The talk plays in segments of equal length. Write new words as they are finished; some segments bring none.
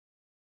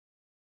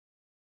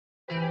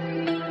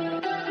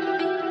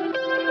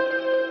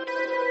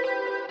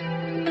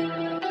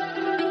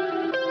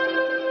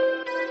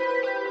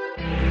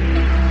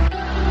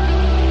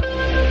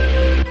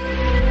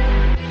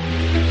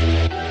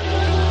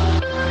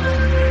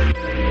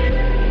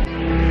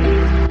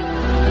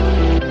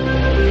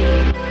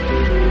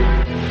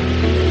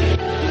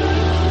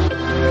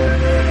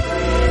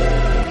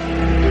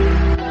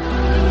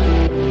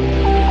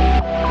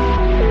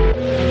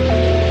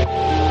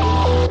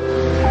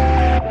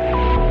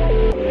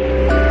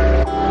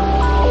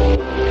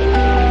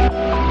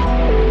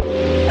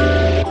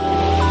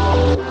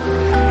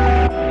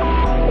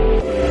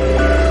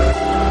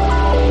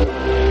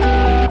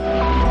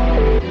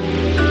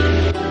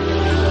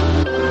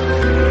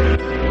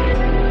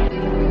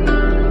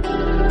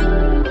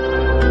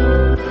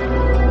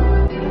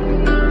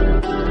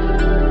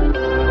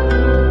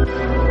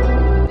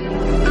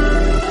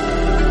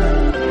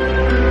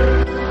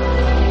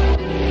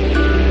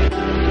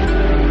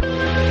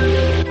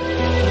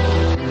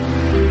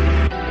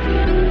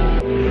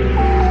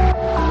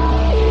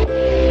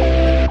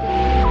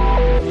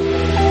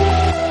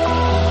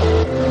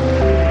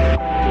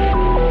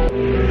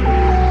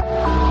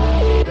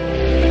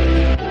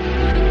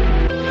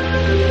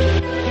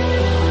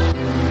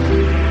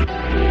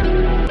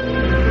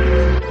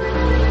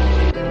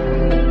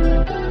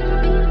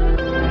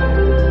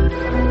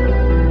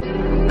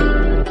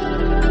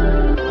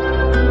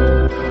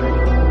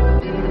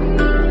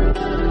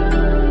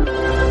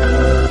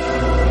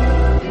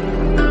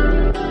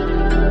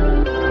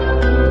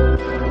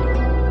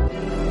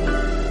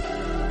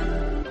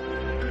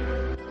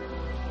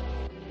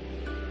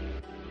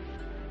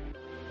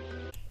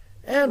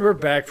we're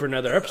back for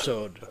another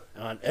episode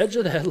on Edge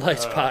of the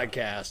Headlights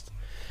podcast.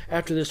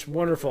 After this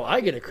wonderful,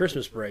 I get a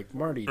Christmas break.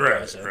 Marty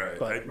doesn't,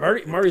 but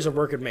Marty's a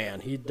working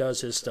man. He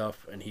does his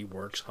stuff and he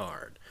works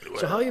hard.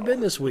 So how you been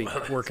this week,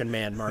 working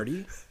man,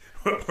 Marty?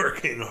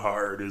 Working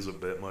hard is a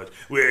bit much.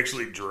 We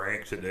actually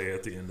drank today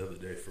at the end of the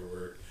day for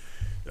work.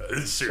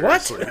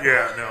 Seriously, what?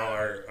 Yeah,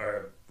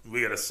 no,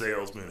 we got a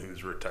salesman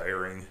who's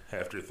retiring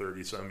after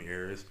 30-some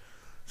years.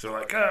 So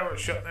like, we're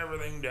shutting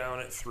everything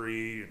down at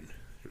 3, and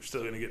we're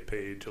still going to get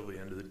paid till the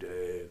end of the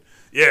day.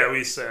 Yeah,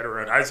 I sat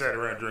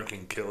around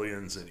drinking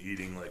Killians and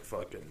eating like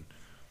fucking...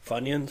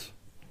 Funyuns?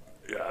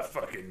 Yeah,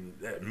 fucking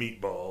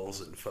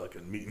meatballs and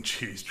fucking meat and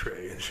cheese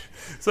tray.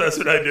 So that's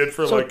what I did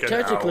for like an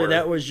hour. So technically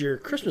that was your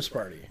Christmas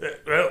party.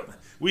 Well,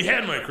 we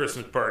had my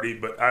Christmas party,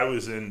 but I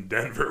was in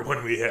Denver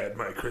when we had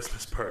my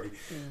Christmas party.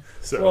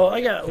 So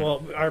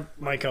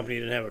my company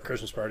didn't have a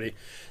Christmas party.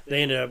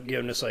 They ended up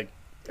giving us like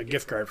a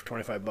gift card for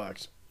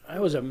 $25. I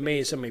was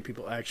amazed how many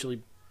people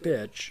actually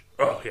bitch.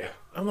 Oh yeah.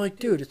 I'm like,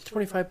 dude, it's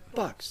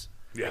 $25.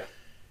 Yeah.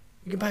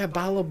 You can buy a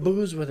bottle of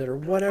booze with it or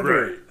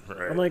whatever.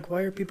 Right. I'm like,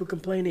 why are people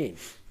complaining?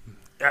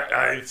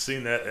 I've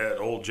seen that at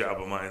old job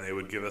of mine they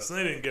would give us, and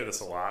they didn't get us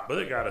a lot, but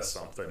they got us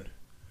something.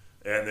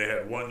 And they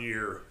had 1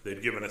 year,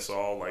 they'd given us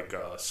all like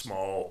a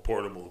small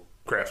portable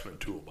Craftsman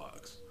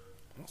toolbox.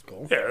 That's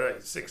cool. Yeah,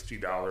 like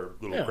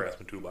 $60 little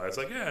Craftsman toolbox.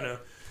 Like, no,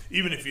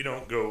 even if you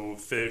don't go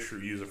fish or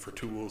use it for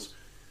tools,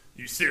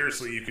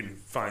 you can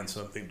find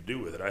something to do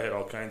with it. I had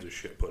all kinds of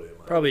shit put in.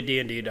 Probably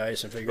D&D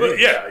dice and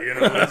figurines.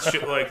 Well,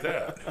 shit like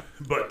that.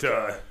 But,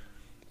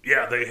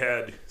 they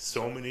had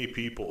so many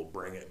people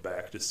bring it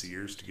back to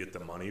Sears to get the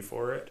money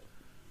for it.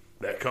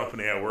 That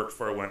company I worked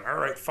for went, all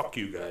right, fuck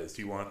you guys.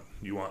 Do you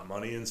want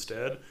money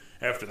instead?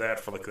 After that,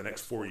 for like the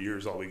next 4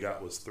 years, all we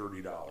got was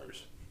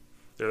 $30.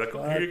 They're like,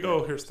 here you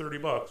go. Here's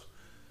 $30. Well,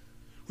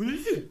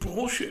 this is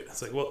bullshit.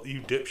 It's like, well,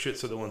 you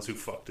dipshits are the ones who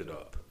fucked it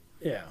up.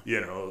 Yeah.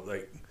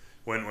 Like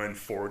when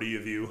 40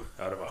 of you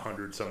out of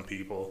 100-some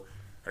people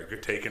are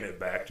taking it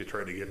back to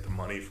try to get the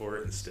money for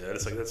it instead,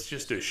 it's like, that's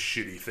just a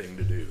shitty thing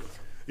to do.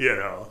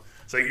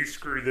 It's like, you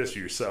screw this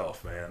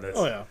yourself, man.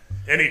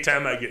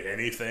 Anytime I get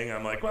anything,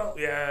 I'm like, well,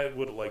 yeah, I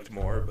would have liked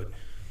more, but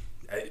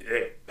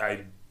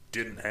I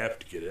didn't have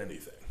to get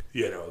anything.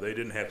 They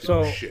didn't have to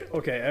do shit.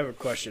 Okay, I have a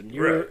question.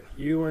 You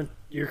were in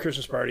your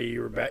Christmas party.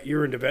 You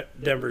were in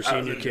Denver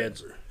seeing your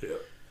kids. Denver. Yeah.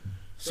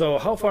 So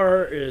how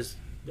far is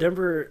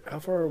Denver? How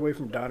far away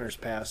from Donner's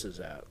Pass is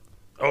that?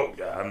 Oh,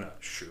 God, I'm not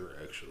sure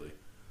actually.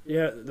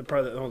 Yeah,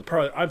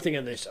 probably. I'm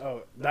thinking this.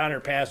 Oh, Donner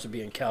Pass would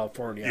be in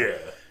California. Yeah.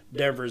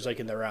 Denver's like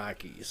in the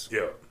Rockies.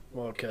 Yeah.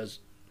 Well, because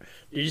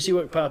did you see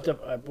what popped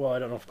up? Well, I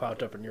don't know if it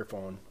popped up on your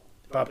phone.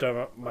 It popped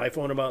up on my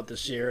phone about the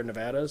Sierra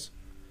Nevadas.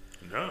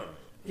 No.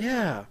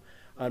 Yeah.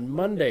 On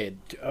Monday,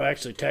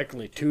 actually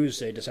technically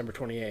Tuesday, December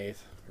 28th,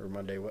 or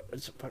Monday.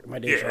 My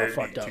days are all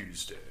fucked up.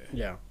 Tuesday.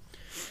 Yeah.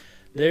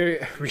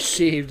 They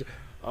received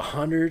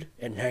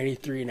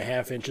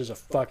 193.5 inches of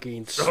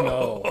fucking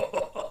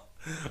snow.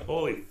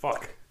 Holy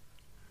fuck.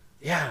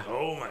 Yeah.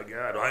 Oh my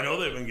God. I know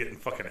they've been getting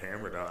fucking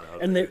hammered on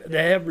out and there.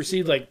 they have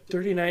received like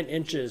 39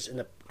 inches in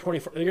the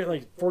 24. They get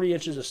like 40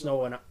 inches of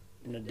snow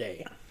in a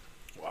day.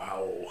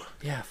 Wow.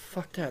 Yeah,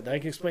 fuck that. I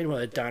can explain why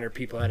the Donner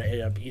people had to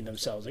end up eating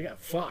themselves. They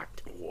got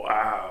fucked.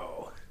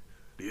 Wow.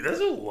 Dude, that's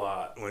a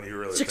lot when you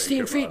really 16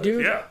 think feet, about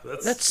dude. It. Yeah,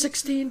 that's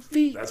 16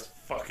 feet. That's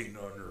fucking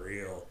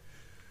unreal.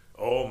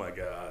 Oh my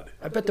God.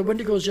 I bet the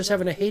Wendigos just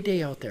having a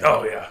heyday out there.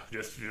 Oh yeah,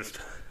 just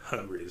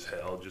hungry as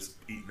hell, just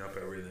eating up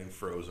everything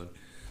frozen.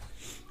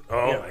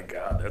 Oh my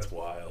God, that's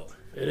wild.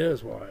 It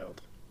is wild.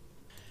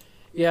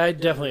 Yeah,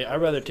 I'd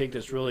rather take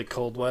this really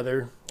cold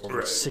weather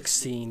over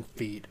 16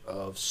 feet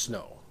of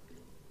snow.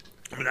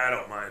 I mean, I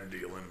don't mind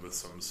dealing with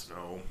some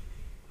snow.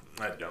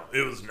 I don't.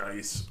 It was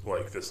nice,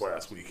 like this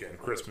last weekend,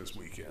 Christmas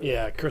weekend.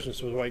 Yeah,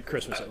 Christmas was white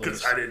Christmas at least.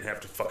 Because I didn't have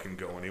to fucking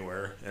go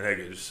anywhere, and I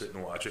could just sit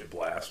and watch it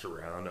blast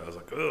around. I was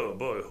like, oh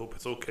boy, I hope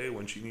it's okay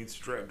when she needs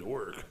to drive to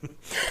work.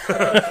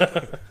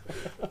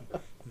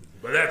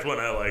 But that's when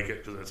I like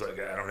it, because it's like,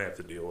 I don't have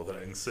to deal with it.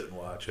 I can sit and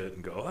watch it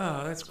and go,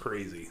 oh, that's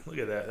crazy. Look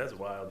at that. That's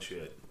wild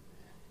shit.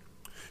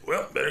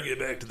 Well, better get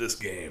back to this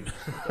game.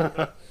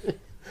 What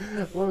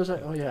was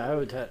I? Oh, yeah,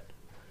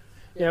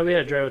 we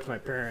had to drive with my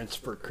parents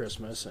for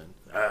Christmas, and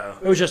Uh,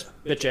 it was just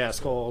bitch-ass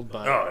cold,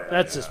 but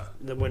yeah, just,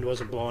 the wind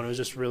wasn't blowing. It was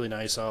just really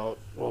nice out.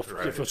 Well, if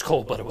it was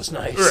cold, but it was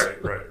nice.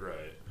 Right.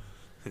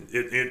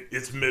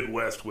 It's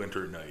Midwest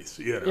winter nice,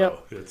 you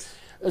know. Yep.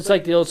 It's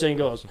like the old saying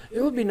goes, it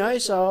would be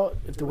nice out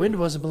if the wind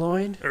wasn't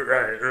blowing.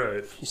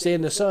 Right. You stay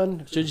in the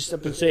sun, should you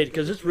step and say it?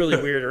 Because it's really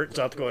weird in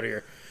South Dakota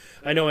here.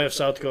 I know I have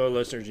South Dakota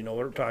listeners, you know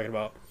what we're talking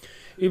about.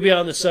 You'll be out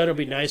in the sun, it'll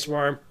be nice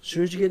warm. As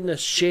soon as you get in the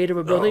shade of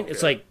a building,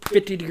 it's like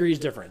 50 degrees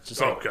difference. It's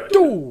like,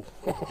 doo!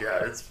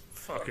 Yeah, it's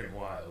fucking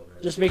wild,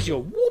 man. Just makes you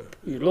go, whoop,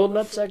 your little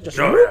nutsack just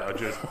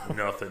just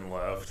nothing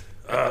left.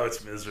 Oh,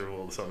 it's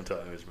miserable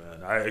sometimes,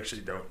 man. I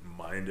actually don't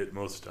mind it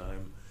most of the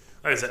time.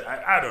 Like I said,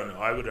 I don't know.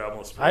 I would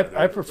almost...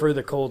 I prefer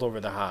the cold over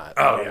the hot.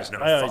 Oh, yeah. No,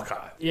 fuck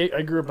hot.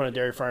 I grew up on a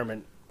dairy farm,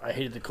 and I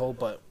hated the cold,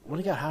 but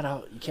when it got hot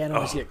out, you can't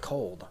always get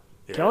cold.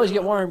 You can always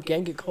get warm,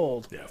 can't get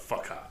cold. Yeah,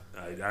 fuck hot.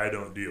 I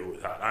don't deal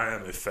with hot. I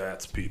am a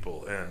fats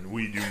people, and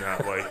we do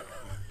not like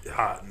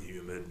hot and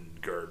humid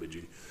and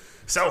garbagey.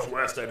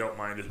 Southwest, I don't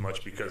mind as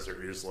much because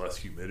there is less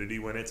humidity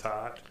when it's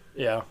hot.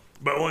 Yeah.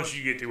 But once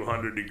you get to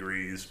 100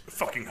 degrees,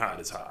 fucking hot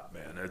is hot,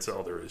 man. That's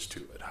all there is to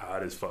it.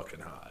 Hot is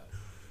fucking hot.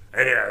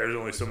 And yeah, there's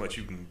only so much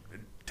you can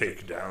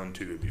take down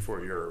to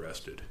before you're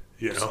arrested.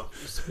 You know?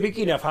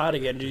 Speaking of hot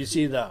again, did you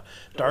see the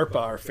DARPA,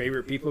 our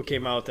favorite people,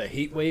 came out with a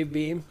heat wave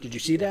beam? Did you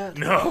see that?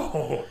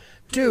 No.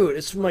 Dude,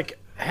 it's from like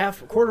a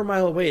quarter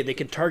mile away. They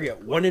can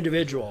target one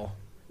individual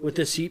with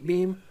this heat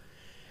beam.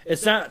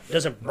 It's not,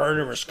 doesn't burn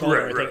them or scald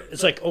or anything. Right.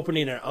 It's like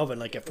opening an oven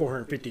like at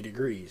 450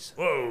 degrees.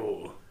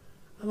 Whoa.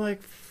 I'm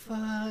like,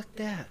 fuck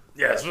that.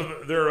 Yeah,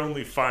 so they're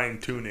only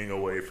fine-tuning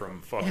away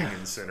from fucking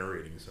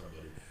incinerating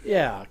somebody.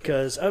 Yeah,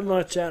 because I'm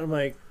watching that, I'm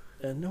like,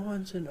 and no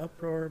one's in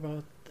uproar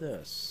about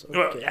this. Okay.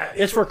 Well, yeah,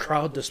 it's for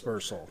crowd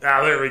dispersal.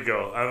 Ah, there we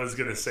go. I was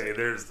going to say,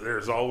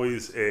 there's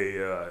always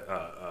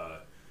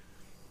a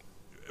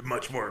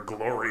much more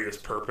glorious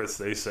purpose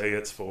they say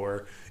it's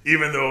for,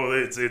 even though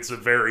it's a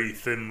very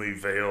thinly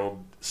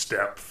veiled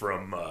step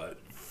from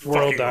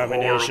world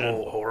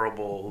domination,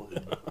 horrible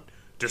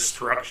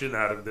destruction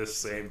out of this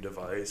same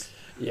device.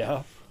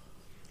 Yeah.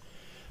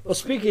 Well,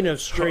 speaking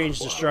of strange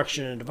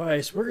destruction and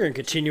device, we're going to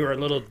continue our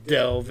little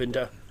delve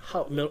into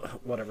Hollow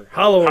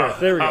Earth.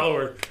 There we go. Hollow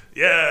Earth.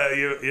 Yeah,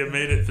 you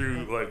made it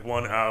through like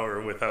 1 hour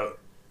without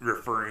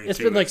referring it's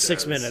to been like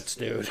 6 minutes,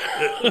 dude.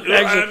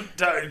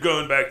 I'm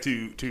going back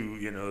to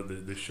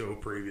the show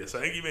previous.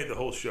 I think you made the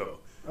whole show.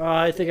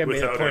 I think I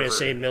made a point of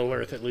saying Middle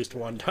Earth at least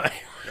one time.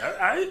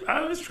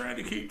 I was trying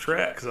to keep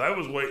track because I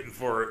was waiting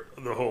for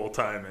it the whole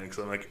time. Because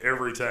I'm like,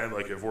 every time,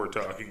 like if we're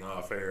talking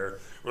off air,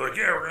 we're like,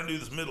 yeah, we're going to do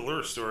this Middle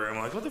Earth story. I'm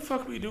like, what the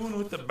fuck are we doing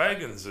with the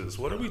Bagginses?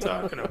 What are we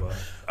talking about?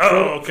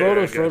 Oh, okay.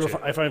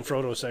 Frodo, I find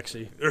Frodo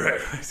sexy. Right.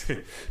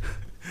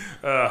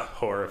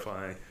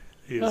 Horrifying.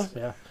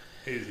 Yeah.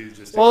 He's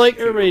just like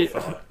everybody,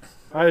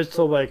 I was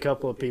told by a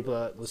couple of people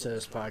that listen to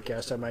this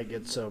podcast I might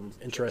get some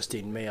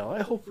interesting mail.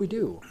 I hope we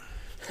do.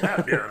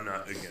 Yeah, I'm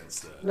not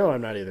against that. No,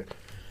 I'm not either.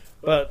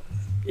 But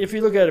if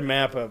you look at a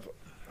map of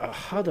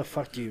how the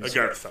fuck do you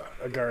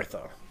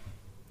Agartha.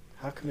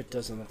 How come it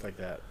doesn't look like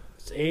that?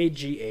 It's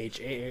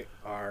Aghaarta.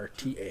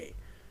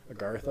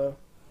 Agartha.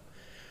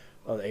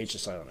 Oh, the H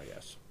is silent, I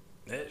guess.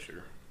 Yeah,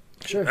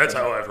 sure. That's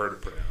how I've heard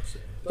it pronounced.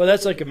 But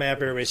that's like a map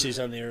everybody sees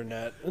on the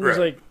internet. And there's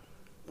like,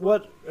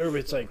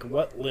 everybody's like,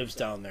 what lives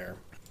down there?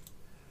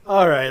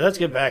 All right, let's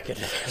get back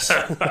into this.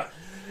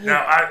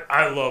 Now,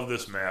 I love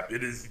this map.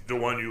 It is the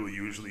one you will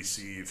usually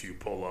see if you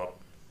pull up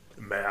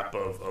a map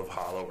of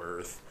Hollow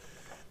Earth.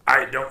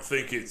 I don't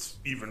think it's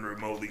even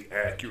remotely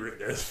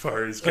accurate as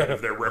far as kind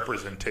of their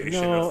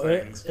representation of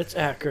things. It's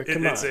accurate.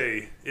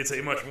 It's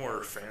a much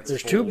more fanciful.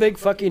 There's two big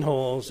fucking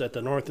holes at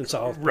the North and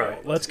South Pole.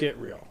 Right. Let's get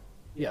real.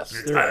 Yes,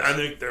 there is. I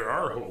think there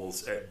are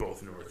holes at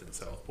both North and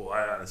South Pole.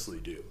 I honestly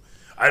do.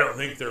 I don't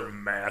think they're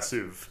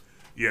massive,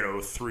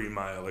 3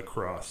 mile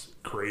across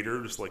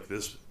craters like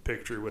this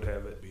picture would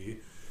have it be.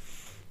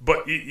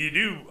 But you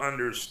do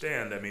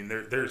understand, I mean,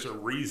 there's a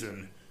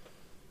reason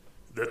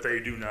that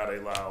they do not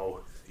allow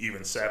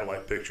even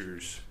satellite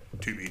pictures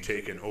to be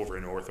taken over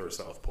North or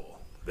South Pole.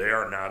 They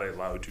are not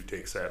allowed to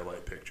take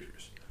satellite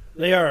pictures.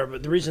 They are,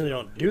 but the reason they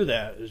don't do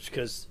that is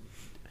because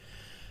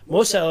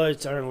most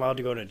satellites aren't allowed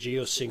to go in a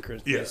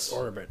geosynchronous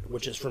orbit,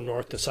 which is from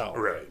north to south.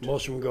 Right.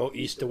 Most of them go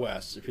east to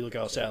west, if you look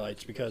at all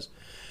satellites, because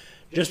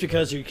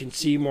you can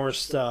see more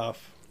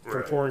stuff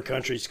from foreign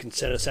countries, can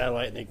send a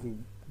satellite and they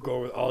can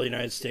go with all the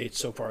United States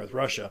so far with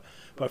Russia.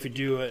 But if you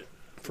do it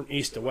from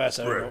east to west,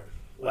 I don't know,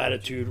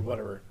 latitude,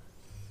 whatever,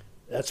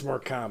 that's more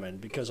common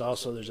because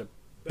also there's a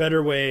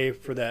better way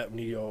for that when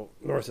you go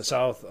north to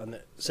south on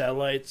the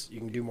satellites. You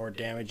can do more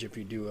damage if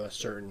you do a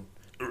certain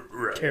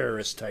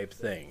terrorist type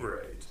thing.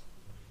 Right.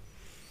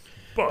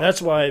 But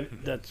that's why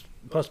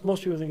plus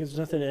most people think there's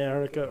nothing in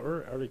Antarctica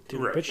or Arctic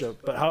to pitch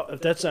up. But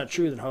if that's not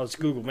true, then how does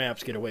Google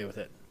Maps get away with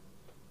it?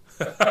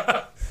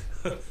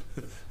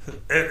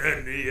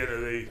 and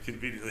they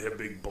conveniently have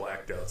big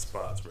blacked out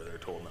spots where they're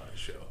told not to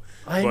show.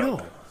 I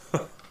know.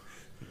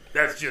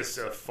 That's just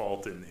a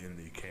fault in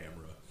the camera.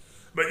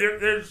 But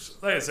there's,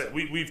 like I said,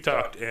 we've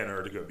talked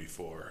Antarctica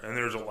before, and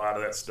there's a lot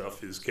of that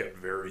stuff is kept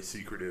very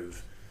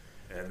secretive,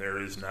 and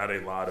there is not a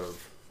lot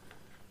of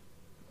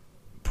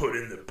put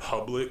in the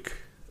public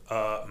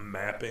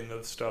mapping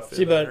of stuff.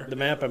 See, but the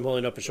map I'm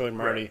holding up and showing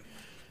Marty,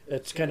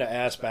 it's kind of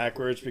ass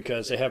backwards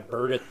because they have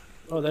bird at.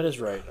 Oh, that is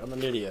right. I'm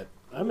an idiot.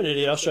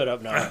 I'll shut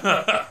up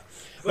now.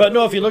 But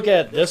no, if you look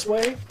at it this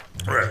way,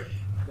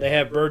 they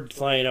have bird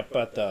flying up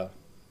at the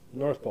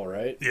North Pole,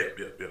 right? Yep.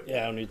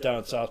 Yeah, and he's down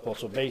at South Pole,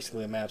 so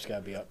basically the map's got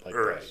to be up like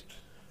this.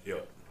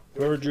 Yep.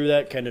 Whoever drew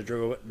that kind of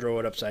drew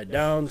it upside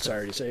down.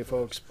 Sorry to say,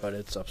 folks, but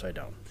it's upside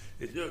down.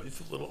 It's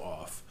a little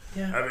off.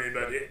 Yeah. I mean,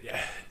 but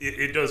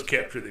it does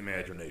capture the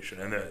imagination,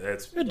 and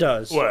that's it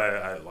does. Well,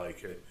 I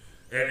like it,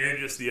 and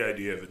just the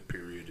idea of it.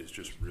 Period is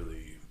just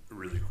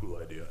really cool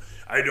idea.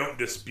 I don't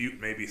dispute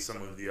maybe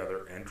some of the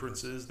other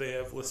entrances they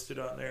have listed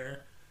on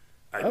there.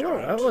 I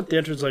want the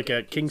entrance like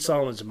at King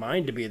Solomon's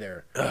Mine to be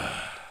there.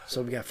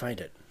 So we gotta find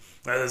it.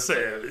 As I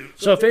say,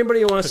 So if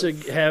anybody wants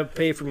to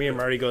pay for me and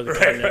Marty to go to the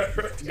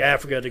continent,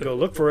 Africa to go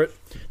look for it,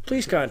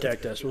 please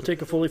contact us. We'll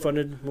take a fully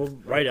funded. We'll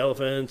ride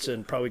elephants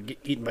and probably get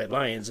eaten by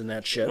lions and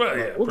that shit. well,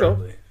 yeah, we'll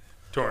probably. go.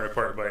 Torn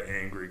apart by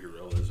angry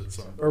gorillas at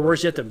some point. Or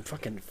worse yet, them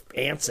fucking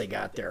ants they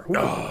got there. Ooh.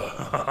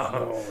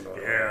 No.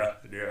 Yeah.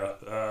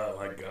 Oh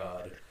my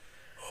God,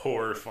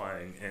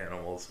 horrifying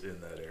animals in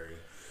that area.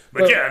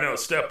 But yeah, no.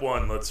 Step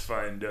one, let's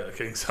find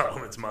King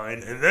Solomon's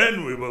mine, and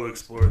then we will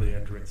explore the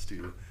entrance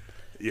to.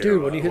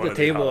 Dude, when you hit the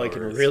table, I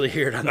can really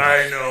hear it on the...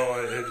 I know.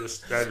 I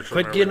just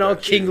Quit getting all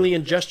kingly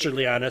and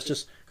gesturely on us.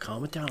 Just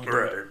calm it down. Dude.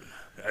 Right.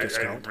 I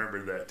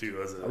remember that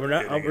too.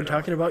 We're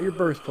talking about your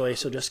birthplace,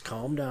 so just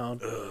calm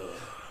down.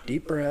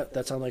 Deep breath.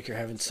 That sounds like you're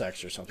having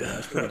sex or something.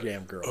 That's pretty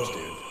damn gross,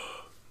 dude.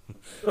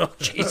 Oh,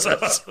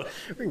 Jesus.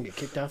 We're going to get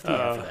kicked off the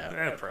air for that.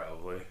 Yeah,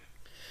 probably.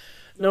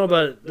 No,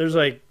 but there's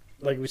like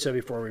we said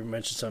before, we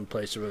mentioned some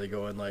place where they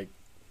go in. Like,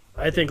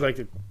 I think like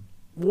the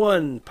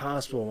one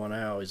possible one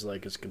I always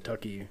like is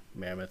Kentucky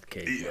Mammoth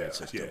Cave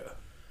system. Yeah.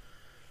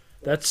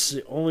 That's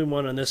the only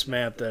one on this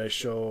map that I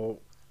show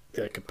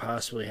that could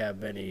possibly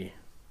have any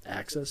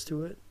access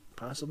to it,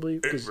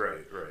 possibly.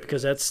 Right.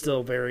 Because that's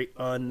still very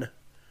uncharted.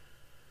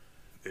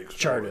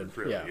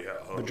 Really,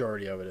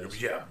 Majority of it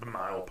is. Yeah,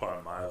 mile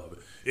upon mile of it.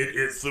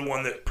 It's the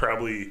one that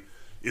probably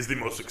is the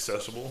most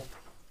accessible,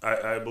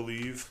 I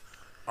believe.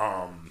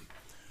 I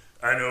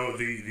know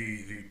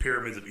the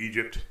Pyramids of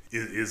Egypt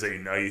is a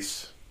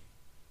nice...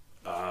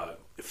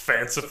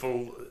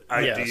 fanciful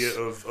idea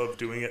of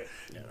doing it.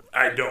 Yeah.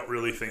 I don't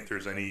really think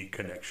there's any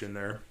connection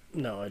there.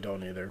 No, I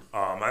don't either.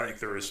 I think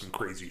there is some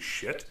crazy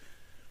shit.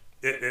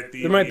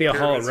 There might be a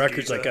Hall of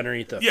Records like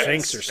underneath the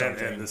Sphinx or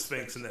something. And the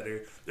Sphinx in that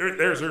area.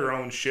 There's their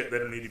own shit that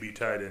don't need to be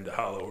tied into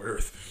Hollow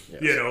Earth.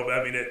 Yes. You know,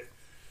 I mean,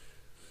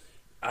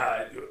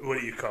 what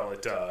do you call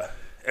it?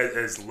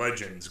 As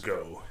legends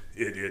go,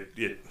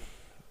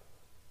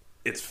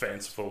 it's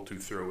fanciful to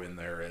throw in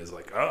there as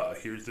like,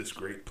 here's this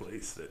great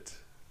place that.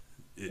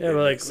 But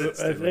like,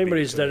 if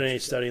anybody's done any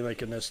studying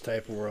like in this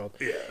type of world,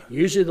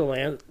 usually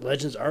the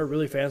legends are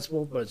really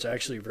fanciful, but it's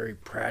actually very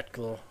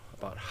practical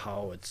about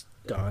how it's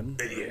done,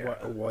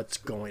 what's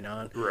going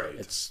on. Right.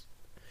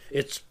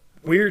 It's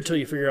weird till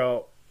you figure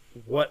out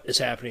what is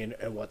happening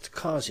and what's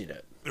causing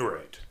it.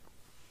 Right.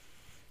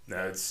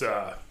 Now it's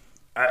I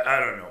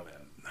don't know,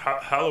 man.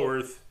 Hollow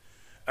Earth,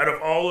 out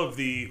of all of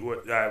the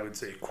what I would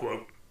say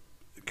quote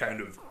kind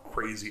of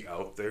crazy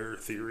out there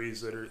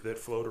theories that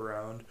float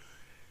around.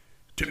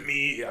 To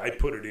me, I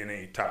put it in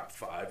a top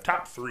 5,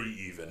 top 3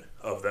 even,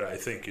 of that I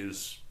think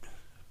is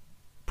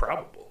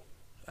probable.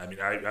 I mean,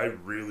 I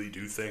really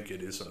do think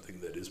it is something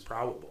that is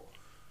probable.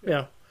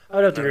 Yeah,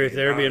 I'd have to agree with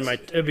that.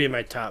 It'd be in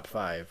my top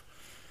 5.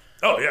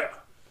 Oh, yeah.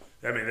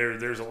 I mean,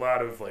 there's a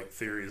lot of like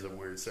theories of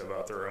weird stuff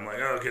out there. I'm like,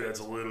 okay, that's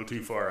a little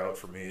too far out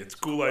for me. It's a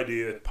cool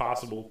idea,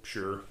 possible,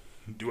 sure.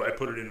 Do I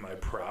put it in my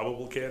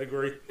probable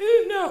category?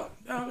 No,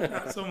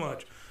 not so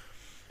much.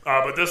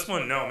 But this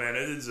one, no, man,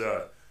 it is...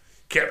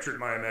 captured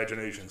my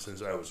imagination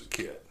since I was a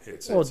kid.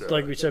 It's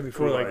like we said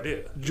before, cool like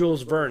idea.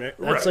 Jules Verne.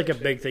 That's like a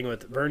big thing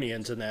with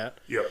Vernians in that.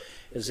 Yep.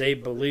 Is they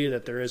believe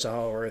that there is a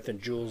Hollow Earth and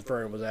Jules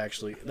Verne was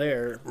actually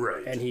there.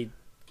 Right. And he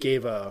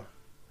gave a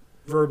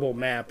verbal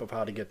map of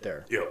how to get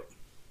there. Yep.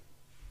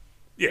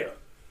 Yeah.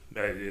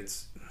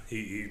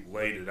 He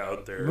laid it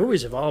out there. The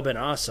movies have all been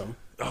awesome.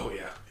 Oh,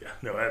 yeah.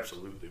 No,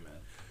 absolutely, man.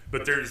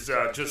 But there's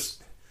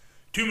just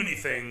too many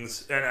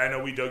things, and I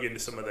know we dug into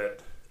some of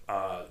that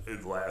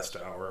in the last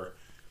hour,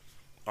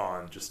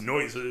 on just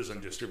noises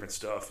and just different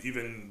stuff,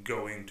 even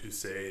going to,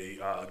 say,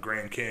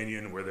 Grand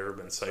Canyon, where there have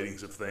been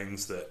sightings of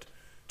things that,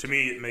 to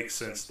me, it makes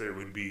sense there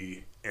would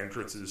be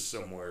entrances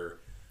somewhere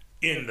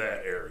in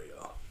that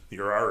area.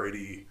 You're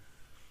already,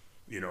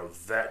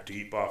 that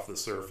deep off the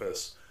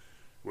surface.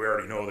 We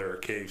already know there are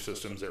cave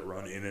systems that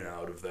run in and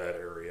out of that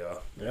area.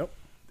 Yep.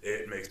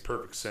 It makes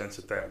perfect sense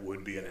that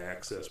would be an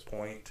access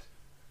point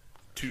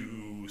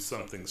to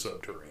something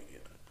subterranean.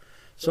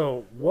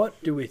 So,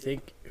 what do we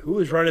think? Who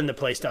is running the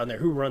place down there?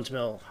 Who runs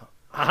Mill?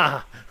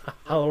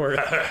 Hollow Earth.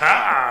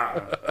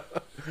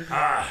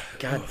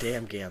 God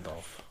damn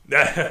Gandalf.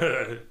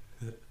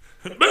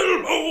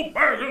 Bilbo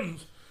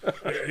Baggins.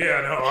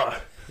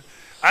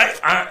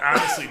 I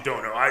honestly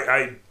don't know.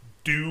 I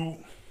do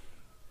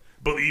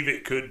believe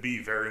it could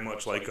be very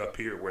much like up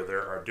here, where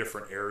there are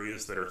different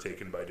areas that are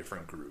taken by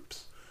different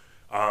groups.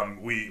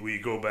 We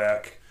go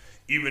back,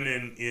 even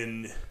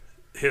in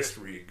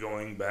history,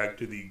 going back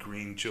to the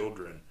Green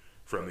Children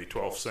from the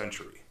 12th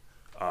century.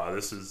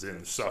 This is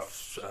in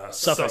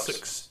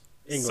Sussex,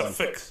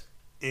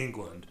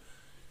 England.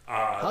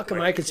 How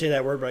come I can say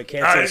that word, but I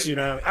can't say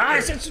tsunami?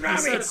 I said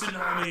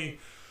tsunami!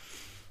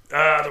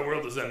 The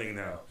world is ending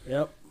now.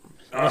 Yep.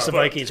 Unless the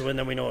Vikings win,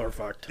 then we know we're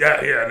fucked.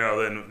 Then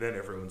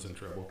everyone's in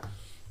trouble.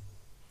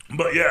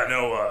 But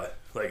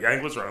like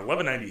Anglos around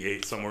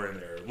 1198, somewhere in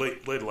there,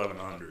 late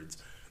 1100s.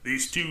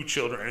 These two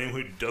children,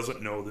 anyone who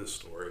doesn't know this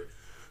story,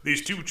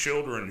 these two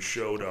children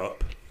showed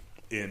up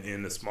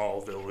in a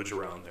small village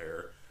around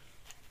there.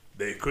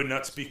 They could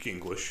not speak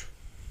English.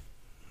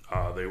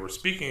 They were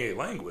speaking a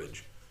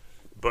language,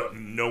 but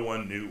no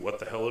one knew what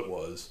the hell it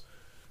was.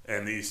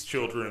 And these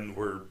children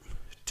were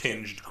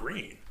tinged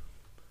green.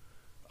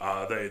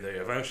 They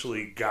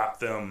eventually got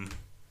them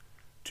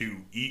to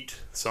eat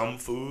some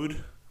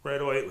food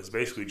right away. It was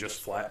basically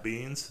just flat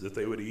beans that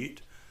they would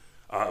eat.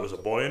 It was a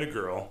boy and a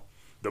girl.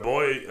 The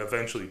boy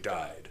eventually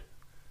died.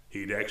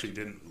 He actually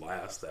didn't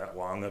last that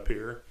long up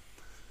here.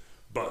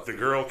 But the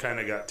girl kind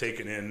of got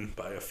taken in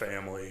by a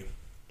family.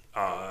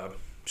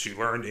 She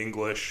learned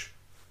English.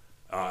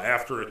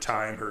 After a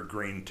time, her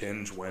green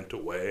tinge went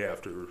away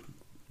after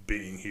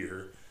being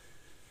here.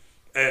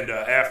 And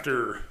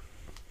after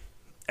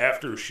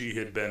she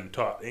had been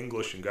taught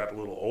English and got a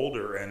little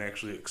older and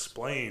actually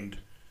explained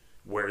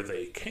where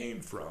they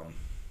came from,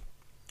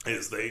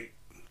 is they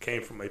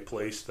came from a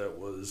place that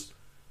was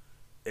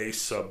a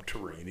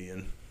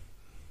subterranean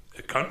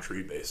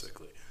country,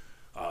 basically.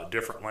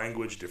 Different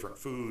language, different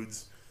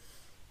foods.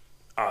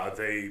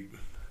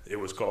 It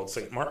was called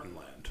St. Martin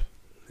Land,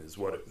 is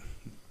what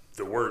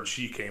the word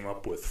she came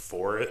up with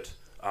for it.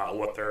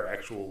 What their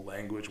actual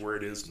language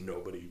word is,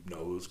 nobody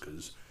knows,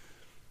 because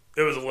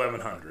it was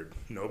 1100.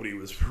 Nobody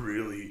was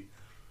really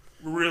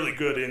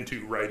good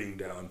into writing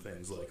down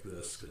things like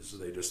this, because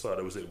they just thought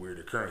it was a weird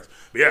occurrence.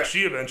 But yeah,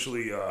 she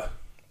eventually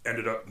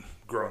ended up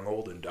growing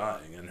old and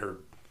dying, and her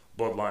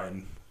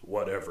bloodline,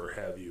 whatever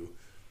have you,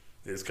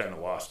 is kind of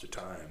lost to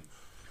time.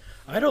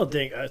 I don't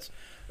think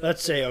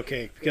let's say,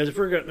 okay, because if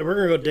we're gonna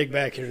go dig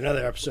back in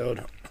another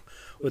episode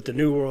with the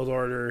New World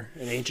Order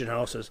and ancient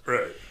houses,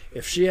 right?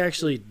 If she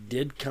actually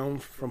did come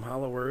from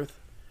Hollow Earth,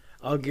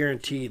 I'll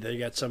guarantee they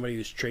got somebody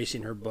who's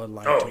tracing her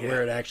bloodline to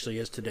where it actually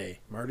is today.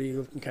 Marty, you're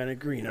looking kind of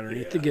green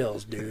underneath the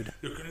gills, dude.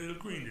 Looking a little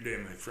green today,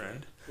 my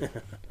friend.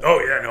 Oh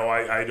yeah, no,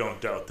 I don't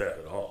doubt that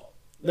at all.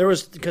 There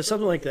was, because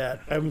something like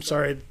that. I'm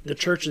sorry, the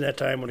church in that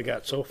time would have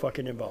got so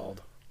fucking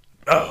involved.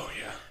 Oh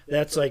yeah.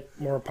 That's like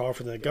more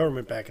powerful than the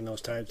government back in those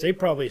times. They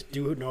probably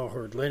do know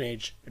her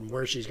lineage and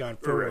where she's gone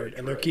forward,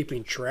 and they're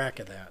keeping track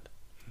of that.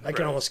 I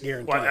can almost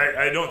guarantee. Well,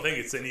 I don't think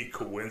it's any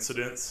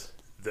coincidence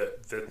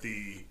that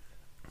the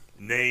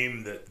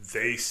name that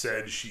they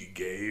said she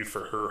gave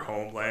for her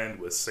homeland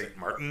was St.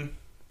 Martin.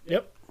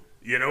 Yep.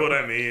 You know what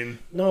I mean?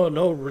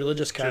 No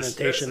religious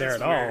connotation there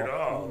at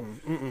all.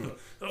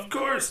 Of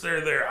course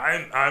they're there.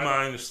 I'm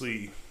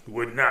honestly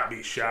would not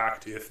be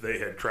shocked if they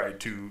had tried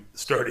to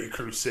start a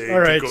crusade. All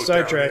right, to go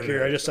sidetrack down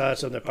here. I just saw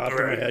something that popped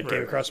in my head,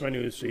 came across my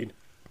news feed.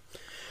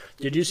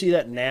 Did you see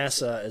that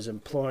NASA is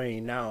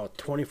employing now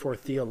 24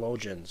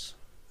 theologians?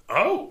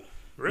 Oh,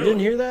 really? You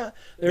didn't hear that?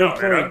 No,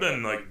 man, I've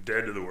been like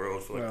dead to the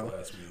world for the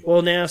last week.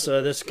 Well,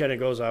 NASA, this kind of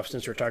goes off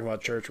since we're talking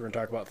about church. We're going to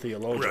talk about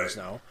theologians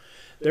now.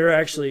 They're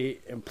actually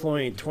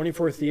employing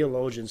 24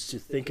 theologians to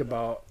think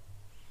about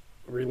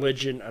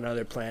religion on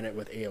another planet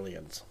with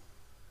aliens.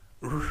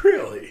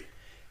 Really?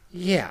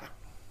 Yeah.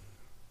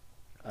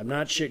 I'm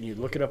not shitting you.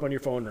 Look it up on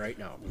your phone right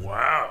now.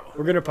 Wow.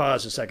 We're going to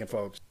pause a second,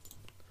 folks.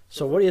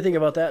 So what do you think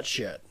about that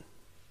shit?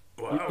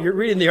 Wow. You're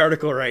reading the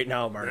article right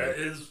now, Marty. That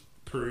is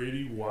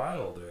pretty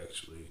wild,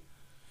 actually.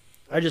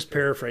 I just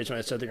paraphrased when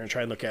I said they're going to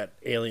try and look at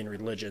alien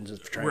religions.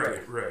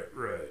 Right.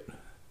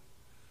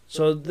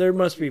 So there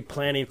must be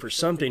planning for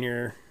something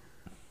here.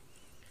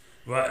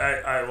 Well,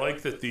 I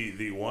like that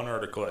the one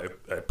article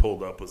I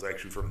pulled up was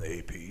actually from the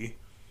AP.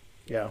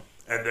 Yeah.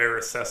 And their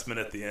assessment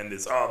at the end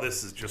is,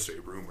 this is just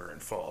a rumor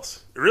and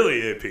false.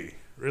 Really, AP.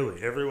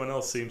 Really. Everyone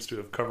else seems to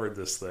have covered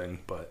this thing,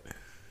 but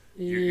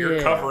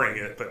you're covering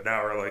it, but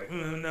now we're like,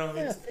 no.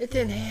 Yeah, it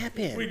didn't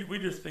happen. We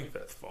just think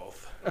that's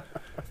false.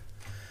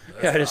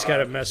 I just got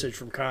a message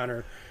from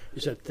Connor. He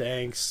said,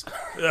 thanks.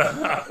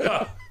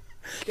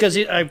 Because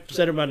I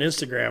sent him on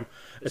Instagram.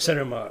 I sent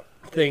him a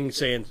thing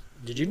saying,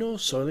 did you know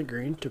Soylent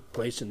Green took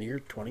place in the year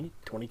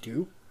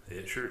 2022?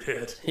 It sure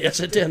did. Yes,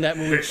 it did. That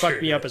movie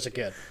fucked me up as a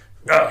kid.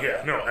 Oh,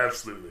 yeah. No,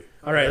 absolutely.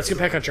 All right, let's get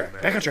back on track.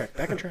 Back on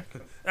track.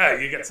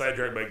 You got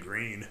sidetracked by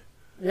green.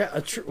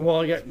 Yeah,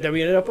 well, then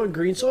we ended up on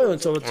green soil,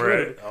 and so it's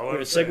good.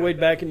 We're segued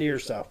back into your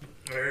stuff.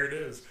 There it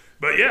is.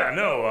 But yeah,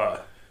 no,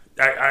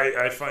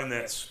 I find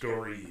that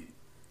story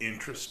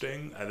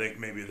interesting. I think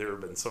maybe there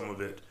have been some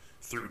of it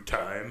through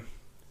time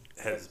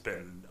has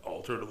been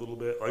altered a little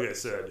bit. Like I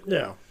said,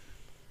 yeah,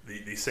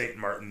 the St.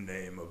 Martin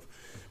name of,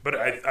 but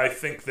I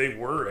think they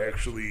were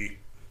actually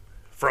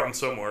from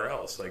somewhere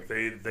else. Like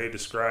they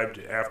described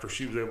after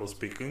she was able to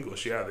speak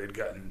English, they'd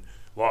gotten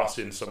lost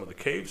in some of the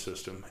cave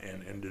system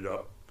and ended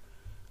up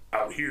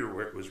out here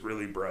where it was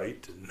really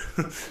bright and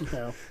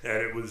and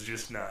it was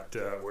just not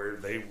where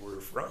they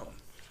were from.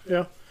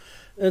 Yeah,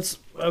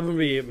 I'm gonna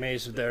be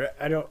amazed with that.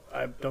 I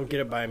don't get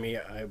it by me.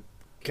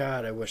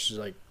 I wish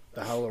like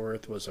the Hollow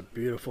Earth was a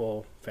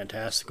beautiful,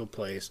 fantastical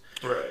place.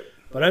 Right.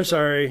 But I'm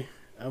sorry.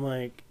 I'm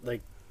like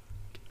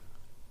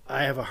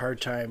I have a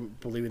hard time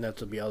believing that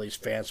there'll be all these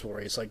fan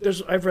stories. Like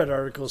I've read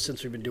articles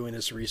since we've been doing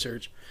this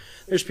research.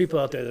 There's people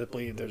out there that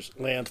believe there's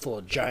land full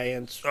of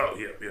giants,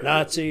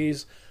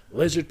 Nazis,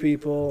 lizard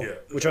people,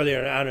 which are the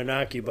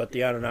Anunnaki, but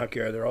the Anunnaki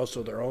are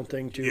also their own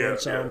thing too.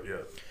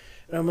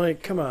 And I'm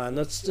like, come on,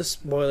 let's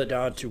just boil it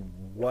down to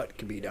what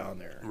could be down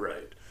there.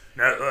 Right.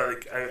 Now,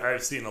 like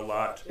I've seen a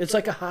lot. It's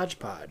like a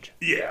hodgepodge.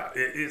 Yeah,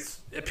 it's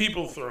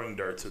people throwing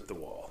darts at the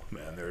wall,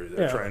 man.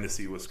 They're trying to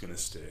see what's going to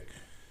stick.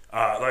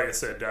 Like I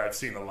said, I've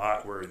seen a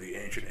lot where the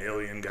Ancient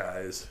Alien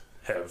guys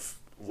have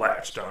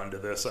latched onto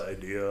this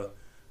idea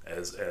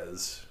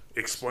as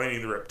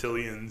explaining the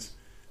reptilians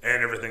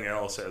and everything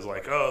else as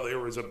like, oh, there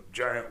was a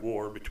giant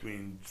war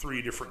between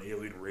 3 different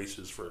alien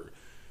races for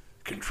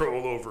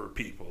control over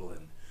people,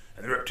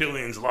 and the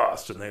reptilians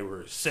lost, and they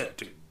were sent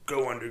to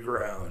go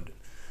underground.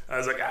 I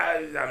was like,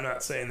 I'm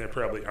not saying there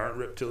probably aren't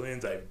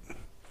reptilians. I'm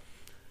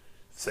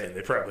saying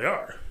they probably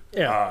are.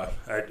 Yeah.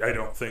 I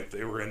don't think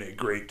they were in a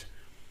great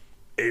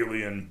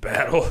alien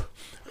battle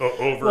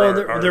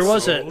over our there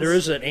was souls. there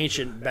is an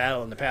ancient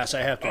battle in the past.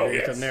 I have to agree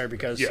with them there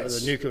because of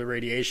Yes. the nuclear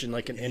radiation,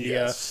 like in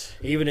India, Yes.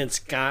 even in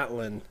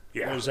Scotland.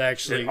 Yeah. There's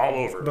actually All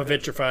over.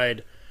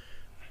 vitrified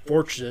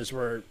fortresses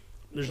where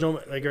there's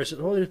no, like I said,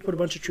 oh, they just put a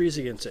bunch of trees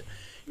against it.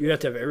 You have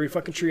to have every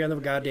fucking tree on the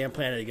goddamn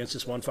planet against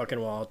this one fucking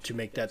wall to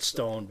make that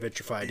stone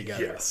vitrified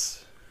together.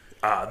 Yes.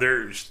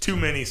 There's too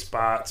many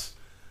spots.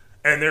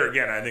 And there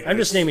again, I think... I'm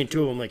just naming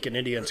 2 of them, like in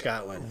India and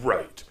Scotland.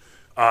 Right.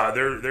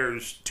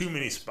 There's too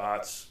many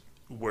spots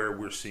where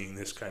we're seeing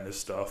this kind of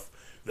stuff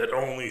that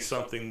only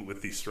something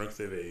with the strength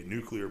of a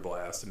nuclear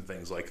blast and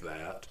things like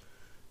that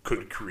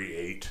could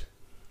create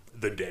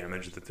the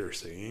damage that they're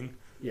seeing.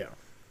 Yeah.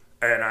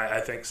 And I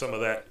think some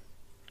of that,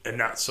 and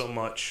not so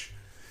much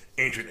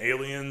Ancient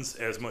Aliens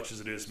as much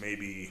as it is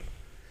maybe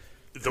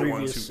the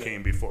ones who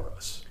came before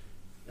us.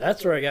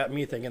 That's where it got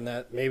me thinking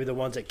that maybe the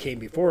ones that came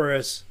before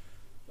us,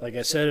 like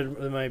I said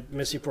in my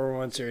Missing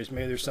 411 series,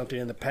 maybe there's something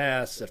in the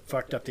past that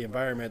fucked up the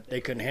environment.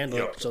 They couldn't handle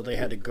it, so they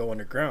had to go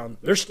underground.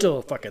 They're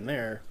still fucking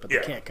there, but they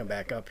can't come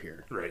back up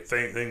here. Right.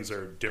 Things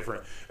are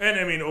different. And,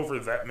 I mean, over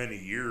that many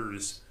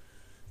years,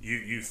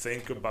 you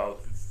think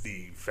about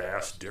the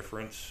vast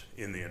difference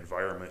in the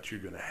environment you're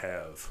going to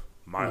have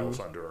miles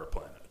under our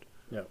planet.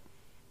 Yep.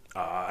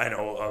 I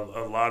know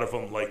a lot of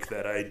them like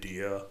that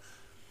idea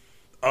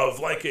of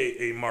like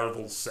a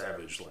Marvel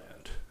Savage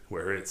Land,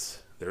 where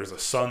there's a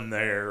sun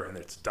there and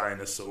it's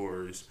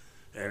dinosaurs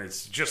and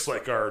it's just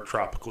like our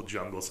tropical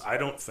jungles. I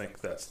don't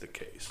think that's the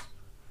case.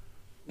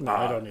 No,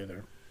 I don't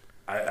either.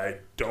 I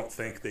don't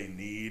think they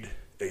need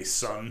a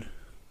sun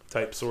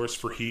type source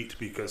for heat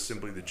because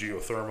simply the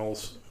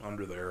geothermals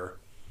under there.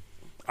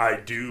 I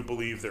do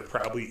believe there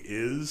probably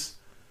is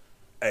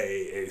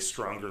a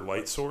stronger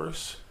light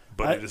source,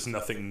 but it is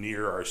nothing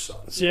near our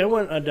sun. See, I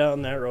went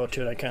down that road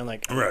too, and I kind of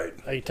like, Right.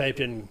 I typed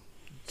in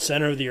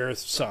center of the earth,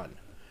 sun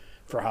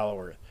for Hollow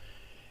Earth.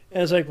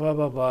 And it's like, blah,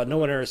 blah, blah. No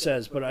one ever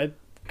says, but I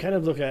kind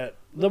of look at,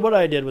 what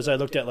I did was I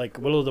looked at like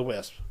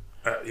Will-o'-the-Wisp,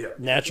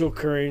 natural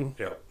occurring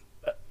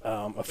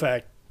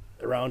effect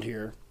around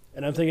here.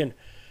 And I'm thinking,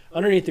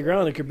 underneath the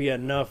ground, there could be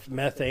enough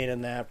methane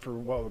in that for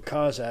what would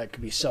cause that. It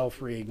could be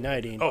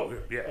self-reigniting. Oh,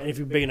 yeah. And if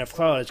you're big enough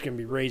cloud, it's going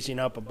to be raising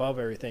up above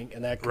everything,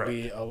 and that could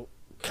be a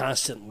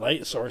constant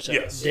light source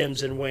that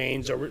dims and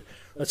wanes over.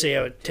 Let's say you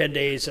have 10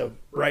 days of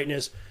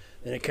brightness,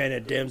 then it kind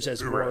of dims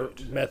as more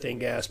methane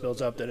gas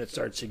builds up, then it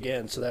starts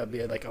again. So that would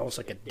be like almost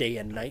like a day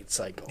and night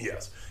cycle.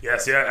 Yes. Yeah,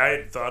 see, I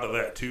had thought of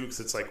that too, because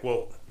it's like,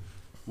 well,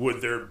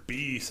 would there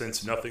be,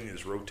 since nothing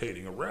is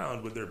rotating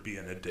around, would there be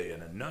in a day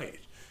and a night?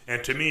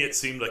 And to me, it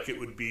seemed like it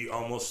would be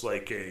almost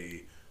like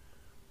a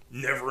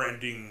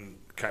never-ending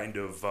kind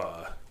of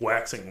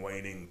waxing,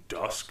 waning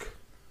dusk,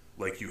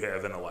 like you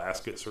have in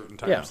Alaska at certain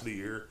times of the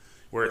year,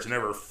 where it's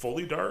never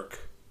fully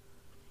dark,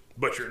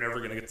 but you're never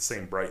going to get the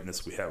same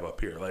brightness we have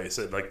up here. Like I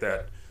said, like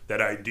that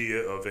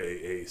idea of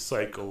a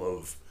cycle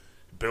of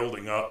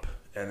building up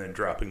and then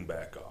dropping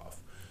back off.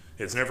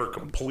 It's never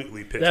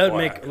completely pitch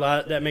black.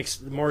 That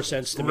makes more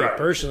sense to me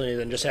personally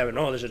than just having,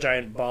 there's a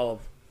giant ball of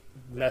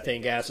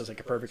methane gas that's like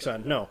a perfect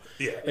sun. No.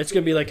 Yeah. It's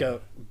going to be like a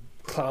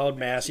cloud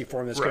massy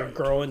form that's going to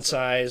grow in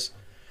size.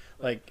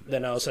 Like,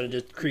 then all of a sudden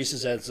it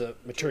decreases as the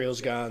material's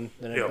gone,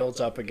 then it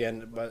builds up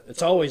again. But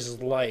it's always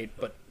light,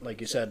 but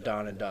like you said,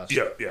 dawn and dusk.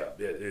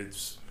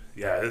 It's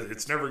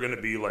never going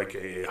to be like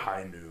a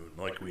high noon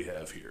like we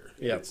have here.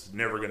 Yep. It's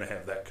never going to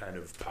have that kind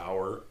of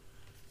power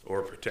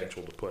or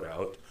potential to put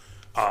out.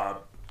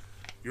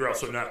 You're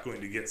also not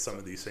going to get some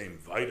of these same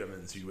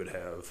vitamins you would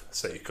have,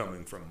 say,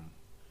 coming from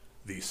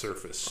the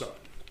surface sun,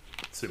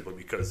 simply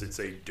because it's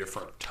a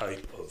different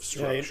type of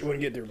structure. Yeah, you wouldn't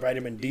get the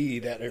vitamin D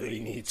that everybody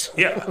needs.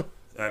 Yeah.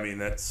 I mean,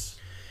 that's...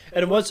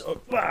 And it was...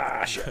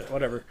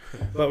 whatever.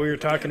 But we were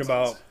talking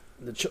about...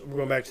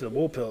 going back to the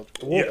wool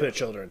pit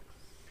children.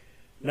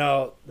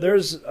 Now,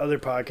 there's other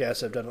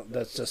podcasts I've done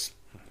that's just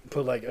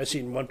put like... I've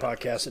seen one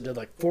podcast that did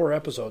like 4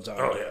 episodes on it.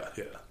 Oh,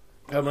 yeah.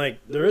 I'm like,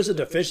 there is a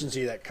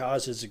deficiency that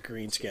causes a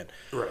green skin.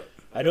 Right.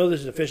 I know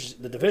there's a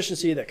deficiency. The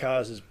deficiency that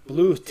causes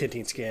blue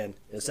tinting skin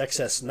is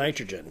excess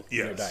nitrogen in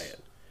your diet.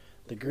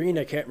 The green,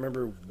 I can't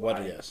remember what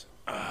it is.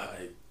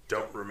 I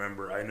don't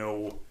remember. I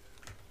know,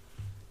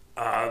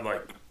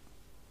 like,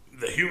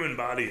 the human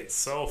body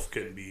itself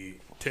can be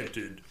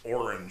tinted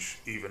orange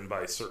even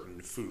by certain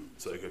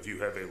foods. Like, if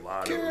you have a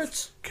lot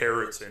of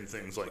carrots and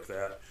things like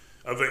that,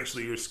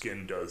 eventually your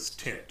skin does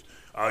tint.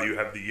 You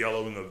have the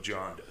yellowing of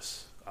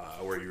jaundice.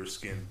 where your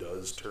skin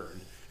does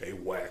turn a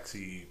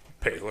waxy,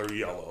 paler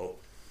yellow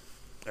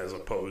as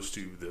opposed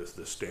to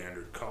the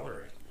standard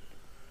coloring.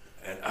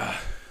 And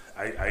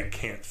I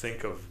can't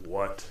think of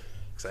what,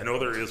 because I know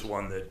there is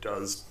one that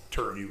does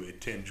turn you a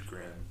tinge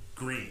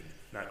green,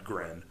 not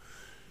Gren.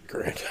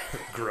 Grun.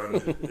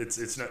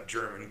 It's not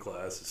German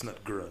class. It's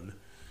not Grun.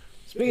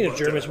 Speaking of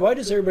Germans, why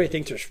does everybody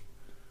think there's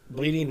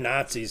bleeding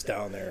Nazis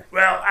down there?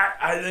 Well,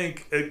 I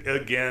think,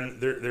 again,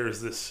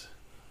 there's this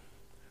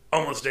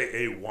almost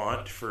a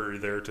want for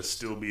there to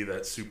still be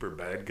that super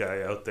bad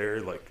guy out there.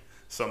 Like,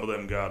 some of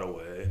them got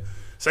away.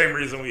 Same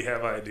reason we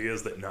have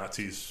ideas that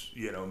Nazis,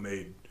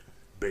 made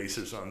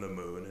bases on the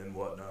moon and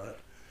whatnot.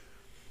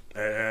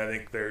 And I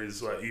think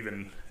there's,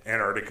 even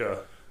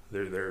Antarctica,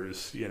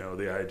 there's,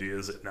 the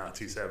ideas that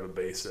Nazis have a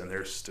base and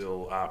they're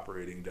still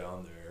operating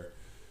down there.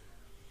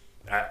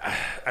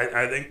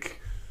 I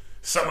think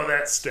some of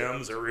that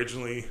stems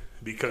originally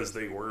because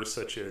they were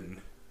such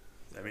an,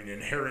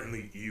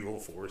 inherently evil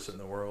force in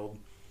the world.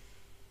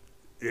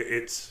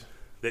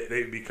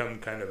 They become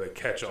kind of a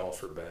catch-all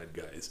for bad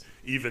guys,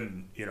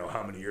 even,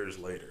 how many years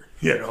later,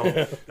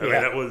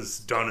 that was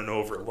done and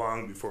over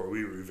long before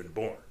we were even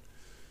born.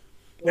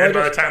 Well, and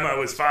by the time I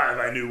was 5,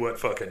 I knew what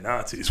fucking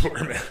Nazis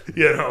were, man.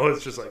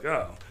 It's just like,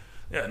 oh,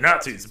 yeah,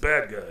 Nazis,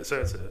 bad guys,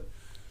 that's it.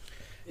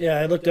 Yeah,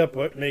 I looked up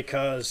what may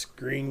cause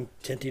green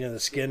tinting of the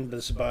skin.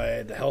 This is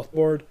by the Health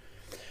Board.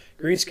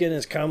 Green skin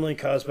is commonly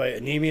caused by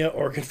anemia,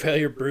 organ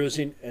failure,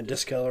 bruising, and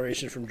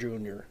discoloration from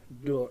jewelry.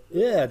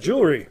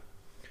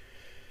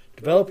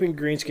 Developing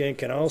green skin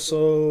can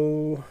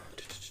also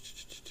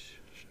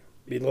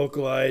be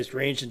localized,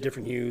 ranged in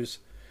different hues.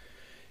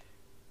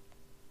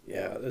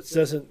 Yeah, this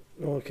doesn't...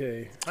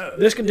 Okay.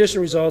 This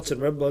condition results in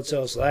red blood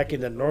cells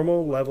lacking the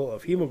normal level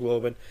of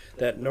hemoglobin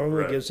that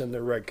normally gives them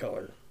their red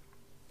color.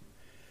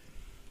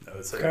 No,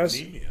 it's like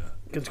anemia.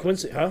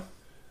 Consequently, huh?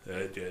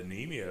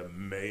 Anemia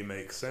may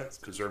make sense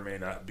because there may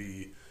not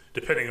be,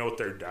 depending on what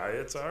their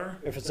diets are.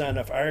 If it's not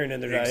enough iron in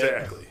their diet.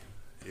 Exactly.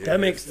 That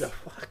makes the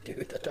fuck,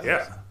 dude. That does.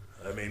 Yeah.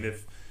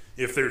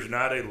 If there's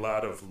not a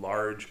lot of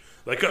large,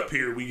 like up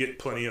here, we get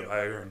plenty of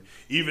iron.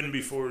 Even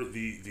before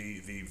the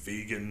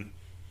vegan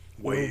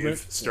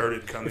wave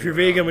started coming. If you're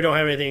vegan, we don't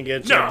have anything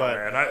against you. No,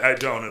 man, I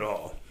don't at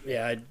all.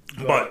 Yeah,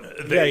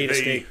 but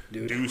they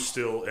do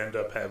still end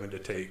up having to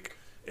take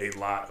a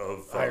lot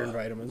of iron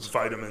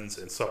vitamins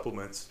and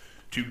supplements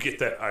to get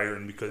that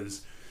iron,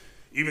 because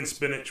even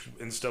spinach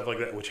and stuff like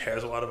that, which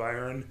has a lot of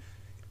iron,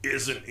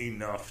 isn't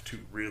enough to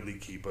really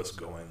keep us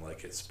going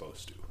like it's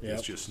supposed to. Yep.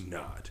 It's just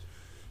not.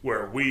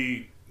 Where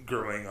we,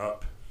 growing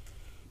up,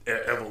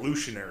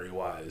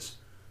 evolutionary-wise,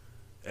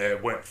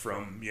 went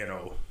from,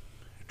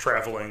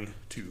 traveling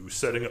to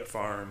setting up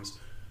farms,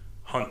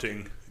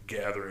 hunting,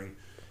 gathering.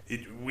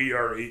 We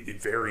are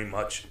very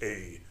much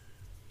a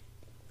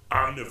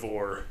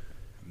omnivore,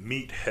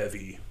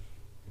 meat-heavy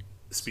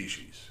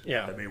species.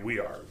 Yeah. We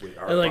are.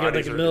 Our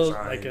bodies are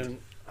designed.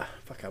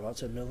 Fuck, I about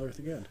to say Middle Earth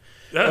again.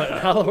 But in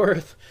Hollow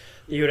Earth,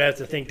 you would have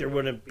to think there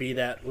wouldn't be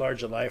that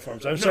large of life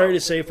forms. I'm sorry to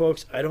say,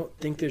 folks, I don't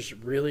think there's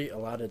really a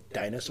lot of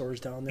dinosaurs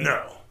down there.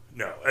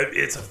 No.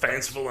 It's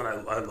fanciful,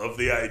 and I love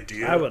the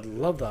idea. I would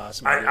love the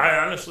awesome idea.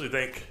 I honestly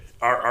think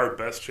our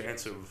best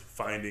chance of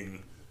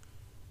finding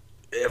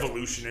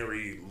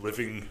evolutionary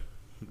living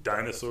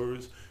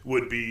dinosaurs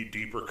would be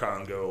deeper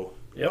Congo,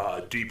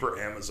 deeper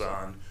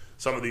Amazon,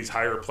 some of these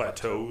higher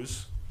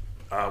plateaus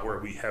where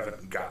we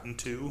haven't gotten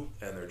to,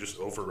 and they're just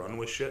overrun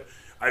with shit.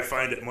 I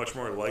find it much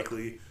more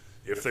likely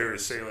if there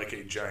is, say, like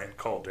a giant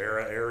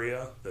caldera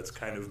area that's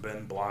kind of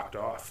been blocked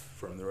off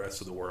from the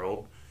rest of the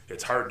world.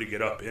 It's hard to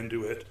get up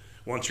into it.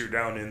 Once you're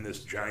down in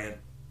this giant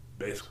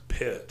basic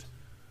pit,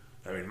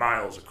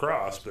 miles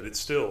across, but it's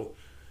still,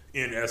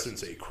 in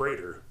essence, a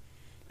crater,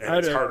 and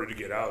it's harder to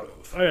get out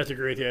of. I'd have to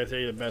agree with you. I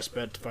think the best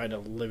bet to find a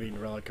living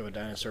relic of a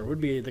dinosaur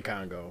would be the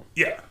Congo.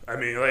 Yeah. Like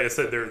I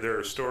said, there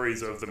are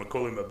stories of the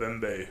Macaulay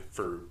Mbembe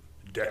for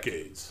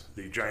decades,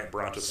 the giant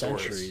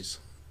brontosaurus. Centuries.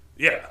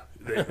 Yeah.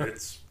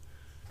 It's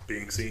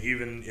being seen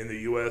even in the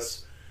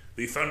U.S.,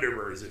 the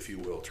Thunderbirds, if you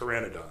will,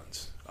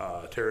 pteranodons,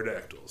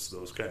 pterodactyls,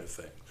 those kind of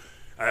things.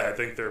 I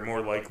think they're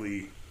more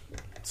likely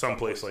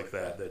someplace like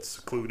that that's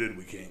secluded,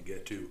 we can't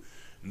get to.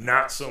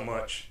 Not so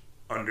much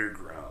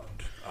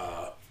underground.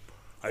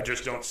 I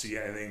just don't see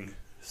anything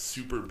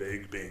super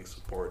big being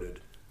supported.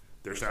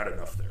 There's not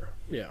enough there.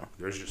 Yeah.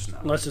 There's just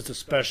not. Unless it's a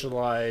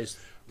specialized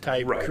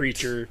type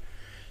creature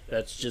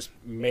that's just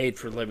made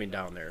for living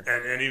down there.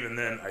 And even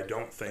then, I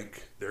don't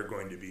think they're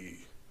going to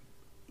be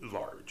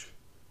large.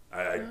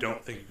 I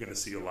don't think you're going to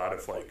see a lot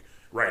of,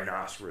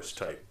 rhinoceros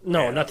type.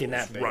 No, nothing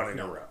that big.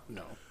 Running around.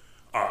 No.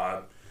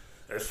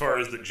 As far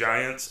as the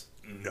giants,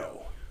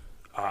 no.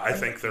 I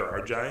think there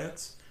are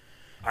giants.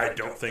 I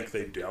don't think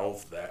they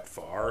delve that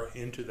far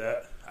into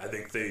that. I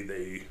think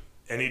they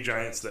any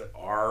giants that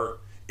are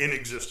in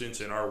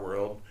existence in our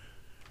world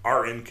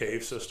are in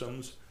cave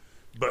systems,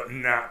 but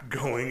not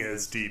going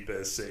as deep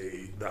as,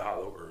 say, the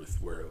Hollow Earth,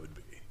 where it would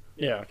be.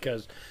 Yeah,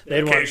 because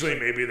occasionally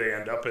maybe they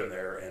end up in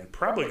there and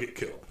probably get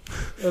killed.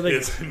 Well,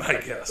 is my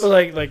guess.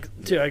 Well,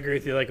 too, I agree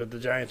with you. Like with the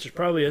Giants, there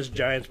probably is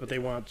Giants, but they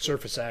want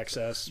surface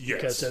access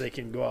because then they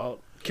can go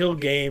out, kill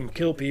game,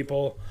 kill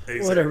people,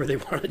 whatever they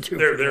want to do.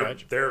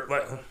 They're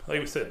like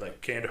we said,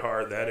 like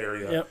Kandahar, that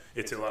area. Yep.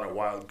 It's a lot of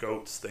wild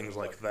goats, things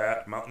like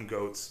that, mountain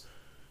goats,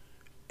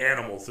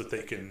 animals that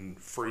they can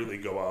freely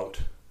go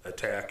out,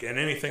 attack, and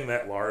anything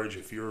that large.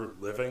 If you're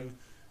living,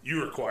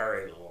 you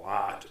require a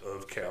lot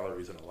of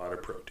calories and a lot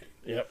of protein.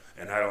 Yep.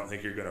 And I don't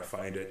think you're going to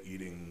find it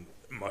eating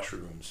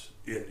mushrooms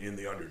in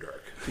the Underdark.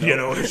 You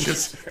know,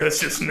 that's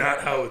just not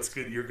how it's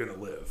good. You're going to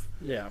live.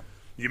 Yeah.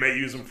 You may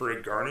use them for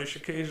a garnish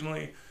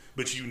occasionally,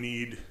 but you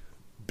need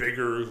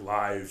bigger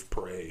live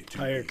prey to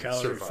higher be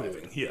calorie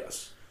surviving. Food.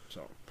 Yes.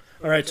 So,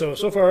 all right. So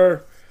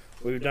far,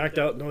 we've knocked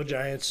out no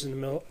giants in the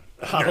middle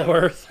Hollow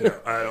Earth. No,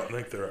 I don't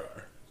think there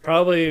are.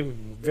 Probably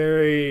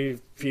very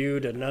few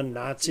to none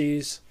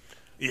Nazis.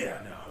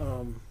 Yeah,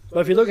 no. But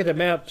if you look at the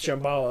map,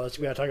 Shambhala,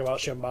 we got to talk about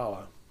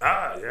Shambhala.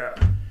 Ah, yeah.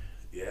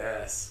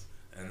 Yes.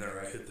 And then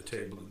I hit the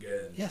table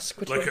again. Yes,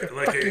 quit like the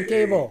fucking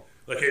table.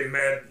 Like a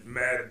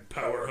mad,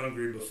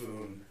 power-hungry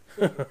buffoon.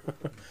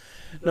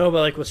 No,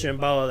 but like with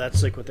Shambhala,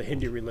 that's like with the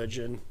Hindu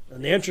religion.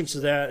 And the entrance to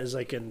that is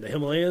like in the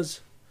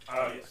Himalayas.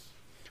 Ah, yes.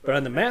 But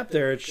on the map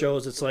there, it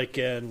shows it's like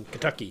in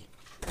Kentucky.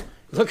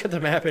 Look at the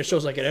map, it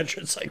shows like an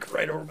entrance like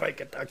right over by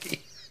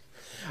Kentucky.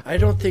 I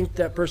don't think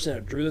that person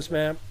that drew this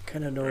map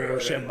kind of know where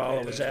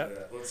Shambhala was at.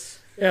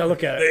 Yeah,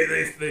 look at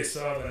it. They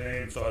saw the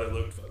name, thought it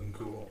looked fucking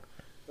cool.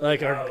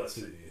 Like let's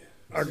see.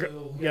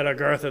 you got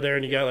Agartha there,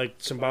 and you got like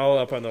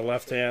Shambhala up on the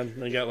left hand,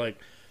 and you got like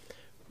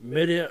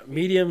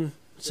medium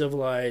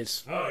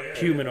civilized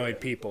humanoid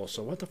people.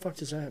 So what the fuck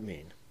does that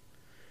mean?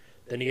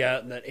 Then you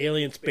got that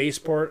alien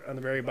spaceport on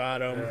the very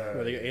bottom,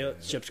 where the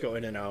ships go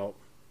in and out.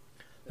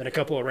 Then a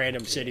couple of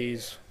random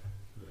cities.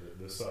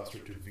 The saucer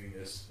to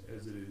Venus,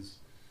 as it is.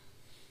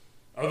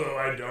 Although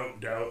I don't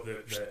doubt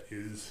that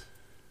is.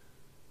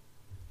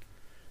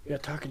 You're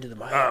talking to the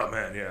mic. Oh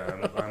man,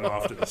 yeah, I'm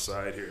off to the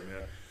side here,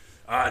 man.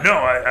 No,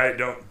 I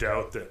don't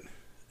doubt that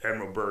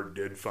Admiral Byrd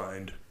did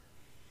find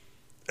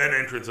an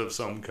entrance of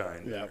some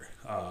kind. Yeah.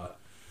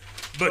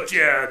 But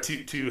yeah,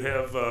 to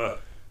have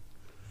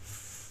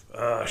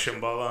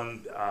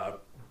Shambhala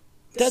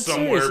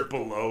somewhere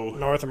below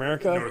North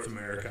America.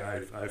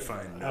 I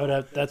find. I would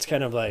have. That's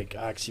kind of like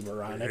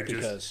oxymoronic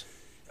because.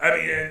 I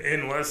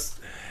mean, unless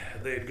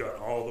they had gone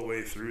all the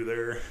way through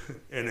there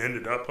and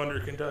ended up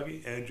under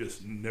Kentucky and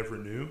just never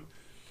knew.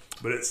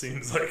 But it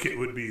seems like it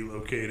would be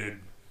located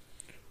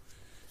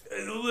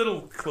a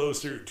little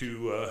closer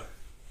to,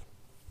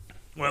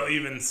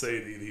 even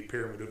say the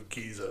Pyramid of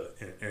Giza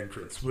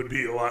entrance would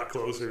be a lot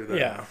closer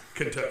than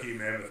Kentucky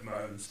Mammoth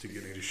Mountains to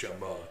getting to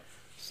Shambhala.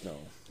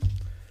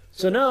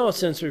 So now,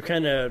 since we've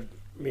kind of,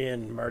 me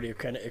and Marty have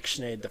kind of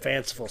ixnayed the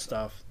fanciful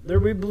stuff,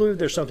 we believe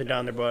there's something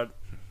down there, but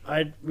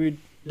we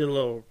did a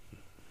little,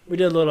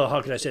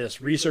 how can I say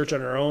this, research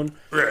on our own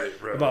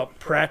about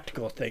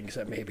practical things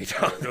that may be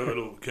down there. A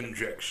little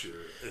conjecture.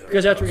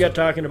 Because after we got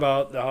talking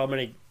about how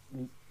many,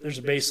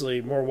 there's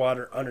basically more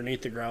water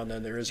underneath the ground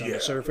than there is on the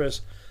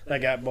surface,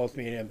 that got both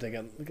me and him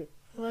thinking,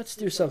 let's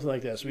do something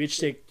like this. We each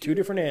take two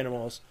different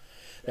animals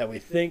that we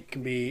think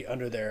can be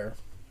under there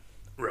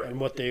and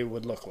what they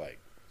would look like.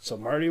 So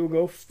Marty will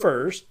go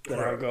first, then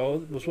I'll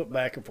go, we'll flip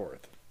back and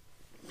forth.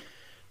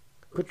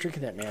 Quit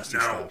drinking that nasty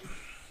stuff.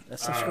 That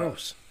stuff's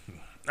gross.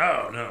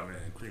 Oh, no,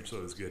 man. Cream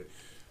soda is good.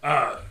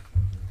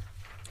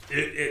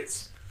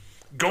 It's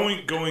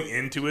going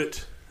into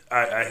it,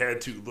 I had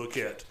to look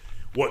at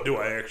what do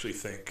I actually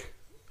think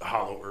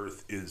Hollow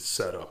Earth is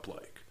set up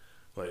like.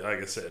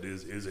 Like I said,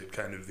 is it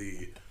kind of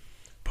the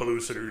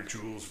Pellucidar,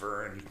 Jules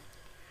Verne,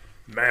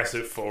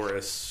 massive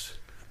forests,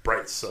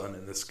 bright sun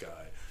in the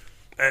sky?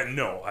 And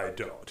no, I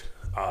don't.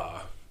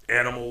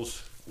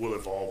 Animals will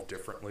evolve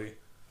differently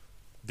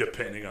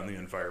depending on the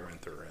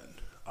environment they're in.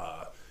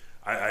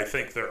 I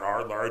think there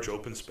are large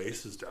open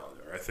spaces down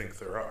there. I think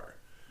there are.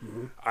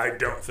 Mm-hmm. I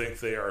don't think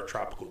they are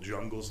tropical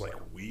jungles like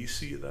we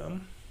see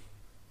them.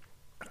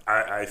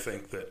 I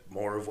think that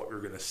more of what we're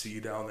going to see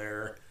down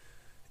there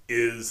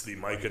is the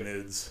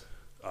myconids,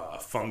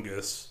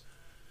 fungus.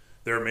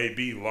 There may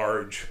be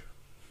large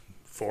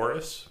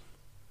forests,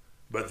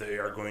 but they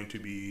are going to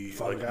be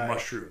like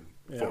mushroom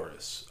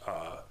forests.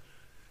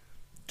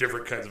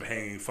 Different kinds of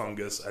hanging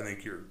fungus. I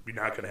think you're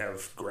not going to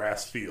have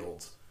grass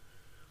fields.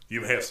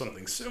 You have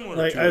something similar.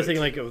 Like to I was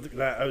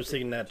thinking, I was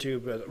thinking that too.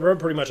 But we're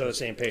pretty much on the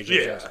same page.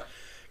 Yeah.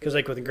 Because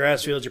like with the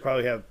grass fields, you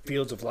probably have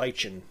fields of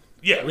lichen.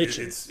 Yeah,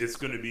 it's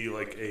going to be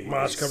like a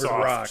moss-covered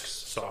rocks,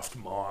 soft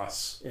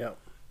moss. Yeah,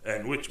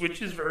 and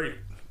which is very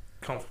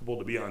comfortable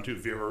to be on too.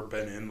 If you've ever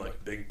been in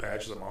like big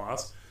patches of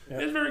moss,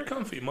 it's very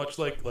comfy, much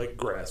like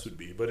grass would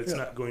be. But it's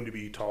not going to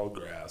be tall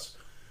grass.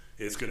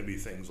 It's going to be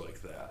things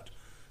like that.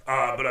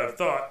 But I've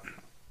thought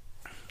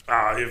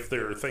if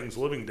there are things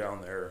living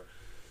down there,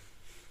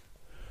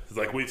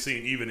 like we've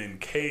seen even in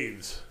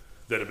caves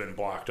that have been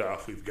blocked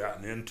off, we've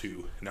gotten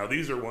into. Now,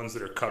 these are ones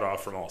that are cut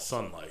off from all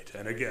sunlight.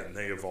 And again,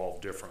 they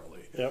evolve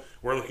differently. Yep.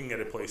 We're looking at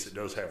a place that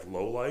does have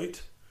low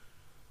light,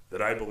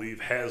 that I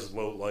believe has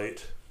low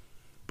light,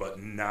 but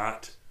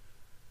not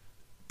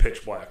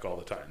pitch black all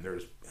the time.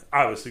 There's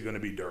obviously going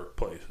to be dark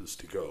places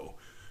to go,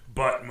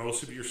 but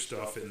most of your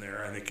stuff in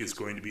there, I think, is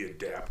going to be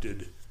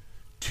adapted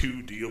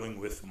to dealing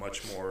with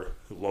much more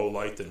low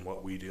light than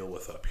what we deal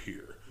with up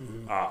here.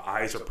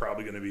 Eyes are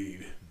probably going to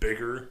be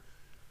bigger,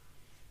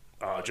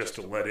 just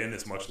to let in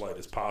as much light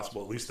as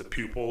possible. At least the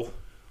pupil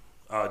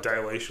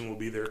dilation will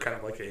be there, kind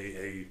of like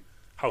a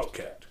house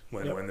cat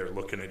when they're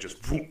looking at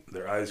just boom,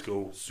 their eyes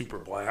go super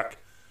black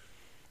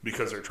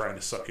because they're trying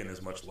to suck in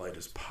as much light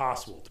as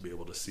possible to be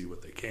able to see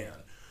what they can.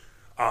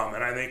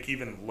 And I think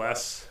even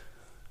less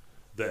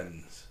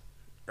than,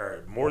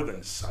 or more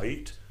than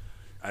sight,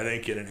 I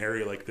think in an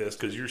area like this,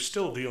 because you're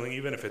still dealing,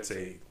 even if it's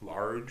a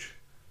large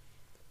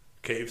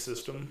cave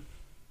system,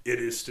 it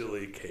is still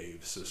a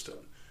cave system.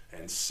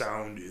 And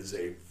sound is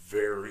a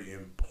very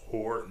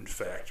important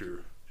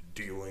factor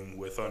dealing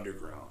with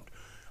underground.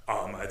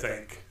 I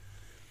think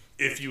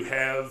if you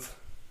have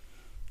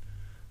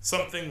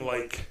something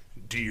like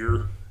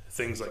deer,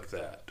 things like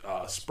that,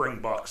 spring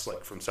bucks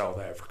like from South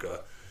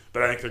Africa,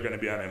 but I think they're going to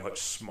be on a much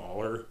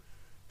smaller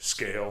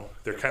scale.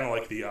 They're kind of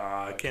like the,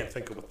 I can't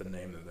think of what the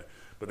name of it,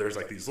 but there's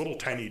like these little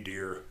tiny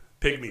deer,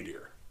 pygmy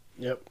deer.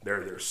 Yep.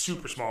 They're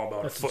super small,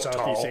 about That's a foot in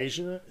tall. Southeast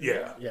Asia?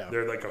 Yeah. Yeah.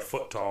 They're like a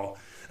foot tall.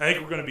 I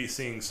think we're going to be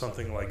seeing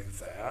something like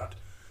that.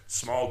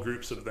 Small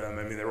groups of them.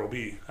 I mean,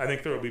 I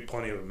think there will be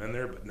plenty of them in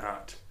there, but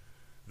not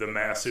the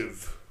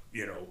massive,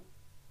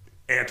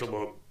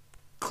 antelope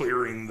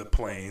clearing the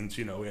plains,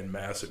 in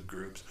massive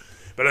groups.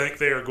 But I think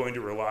they are going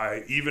to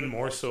rely even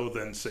more so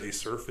than, say,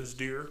 surface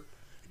deer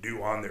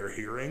do on their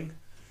hearing.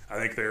 I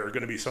think they're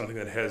going to be something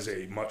that has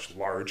a much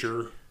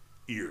larger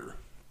ear,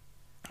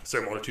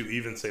 similar to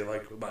even, say,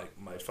 like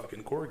my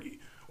fucking corgi,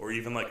 or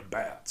even like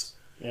bats.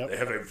 Yep. They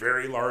have a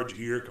very large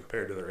ear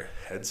compared to their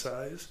head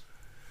size.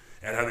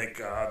 And I think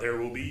there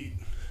will be,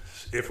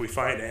 if we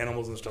find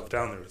animals and stuff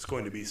down there, it's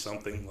going to be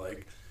something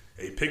like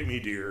a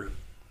pygmy deer,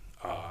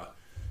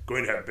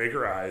 going to have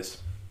bigger eyes,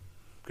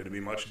 going to be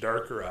much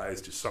darker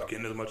eyes to suck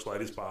in as much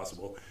light as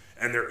possible,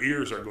 and their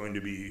ears are going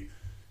to be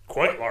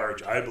quite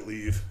large, I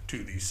believe,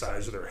 to the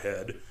size of their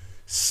head,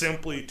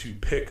 simply to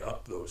pick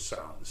up those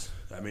sounds.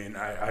 I mean,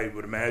 I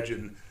would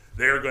imagine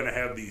they're going to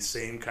have the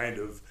same kind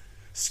of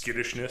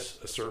skittishness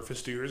a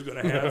surface deer is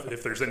going to have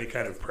if there's any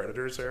kind of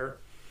predators there.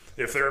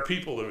 If there are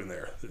people living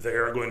there, they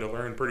are going to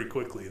learn pretty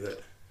quickly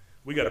that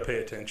we got to pay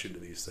attention to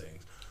these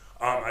things.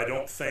 I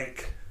don't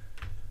think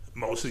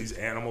most of these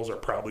animals are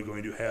probably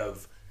going to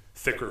have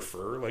thicker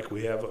fur like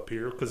we have up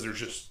here, because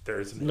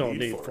there's no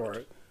need for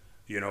it.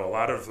 A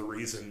lot of the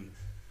reason,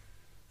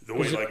 the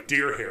way like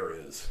deer hair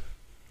is,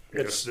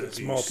 it's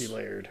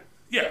multi-layered.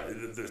 Yeah,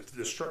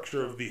 the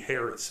structure of the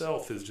hair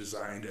itself is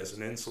designed as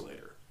an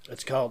insulator.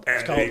 It's called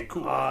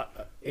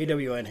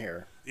AWN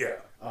hair. Yeah.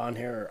 On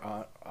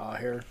hair,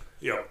 hair.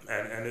 Yep,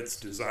 and it's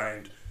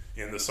designed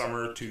in the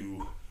summer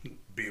to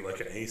be like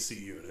an AC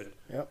unit.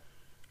 Yep.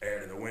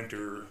 And in the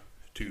winter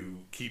to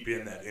keep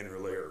in that inner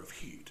layer of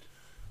heat.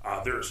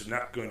 There's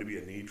not going to be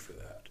a need for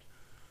that.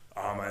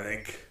 I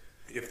think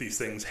if these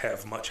things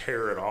have much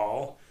hair at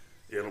all,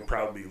 it'll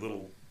probably be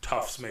little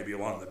tufts maybe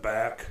along the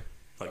back,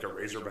 like a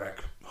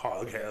razorback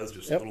hog has,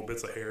 just little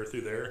bits of hair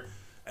through there,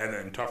 and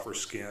then tougher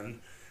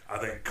skin. I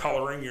think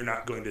coloring, you're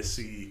not going to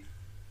see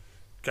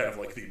kind of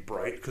like the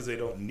bright, because they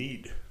don't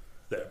need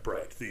that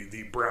bright.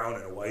 The brown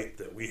and white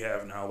that we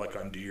have now, like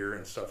on deer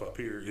and stuff up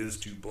here, is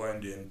to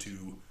blend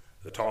into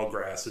the tall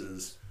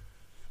grasses.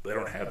 They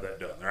don't have that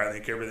done there. I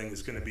think everything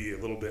is going to be a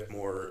little bit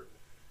more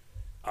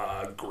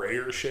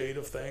grayer shade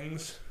of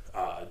things.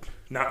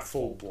 Not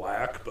full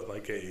black, but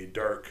like a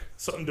dark,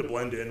 something to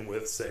blend in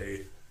with,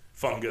 say,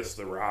 fungus,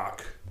 the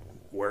rock,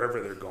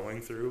 wherever they're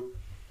going through.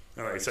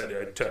 And like I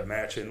said, to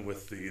match in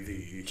with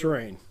the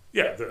terrain.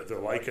 Yeah, the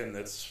lichen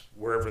that's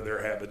wherever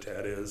their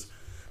habitat is.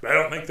 But I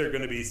don't think they're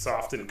going to be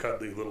soft and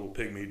cuddly little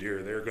pygmy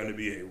deer. They're going to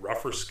be a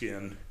rougher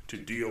skin to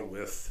deal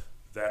with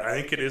that.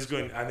 I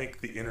think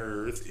the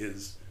inner earth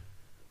is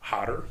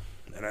hotter,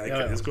 and I think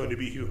it is going to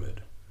be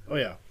humid. Oh,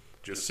 yeah.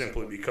 Just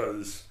simply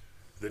because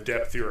the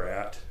depth you're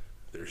at,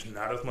 there's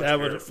not as much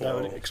hair to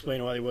flow. That would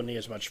explain why they wouldn't need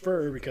as much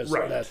fur, because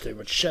they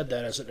would shed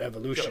that as an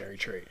evolutionary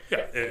trait.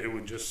 Yeah, it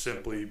would just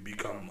simply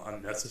become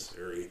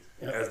unnecessary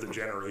as the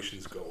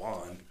generations go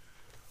on.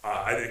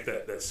 I think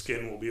that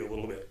skin will be a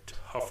little bit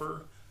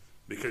tougher,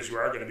 because you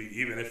are going to be,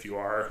 even if you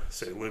are,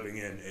 say, living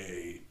in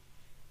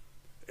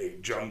a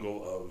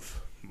jungle of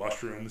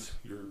mushrooms,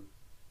 you're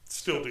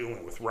still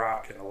dealing with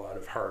rock and a lot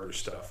of harder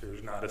stuff.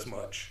 There's not as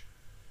much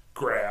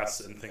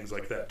grass and things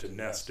like that to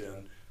nest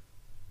in.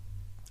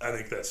 I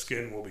think that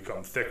skin will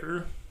become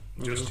thicker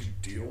just to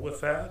deal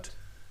with that,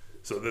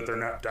 so that they're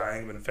not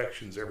dying of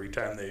infections every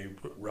time they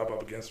rub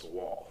up against a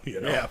wall,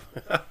 Yeah.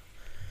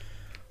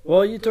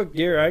 Well, you took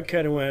deer.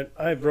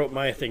 I wrote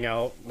my thing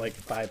out like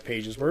 5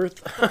 pages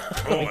worth.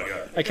 Oh, my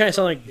God. I kind of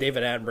sound like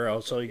David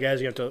Attenborough, so you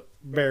guys have to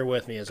bear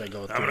with me as I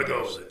go through. I'm going to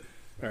go with it.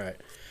 All right.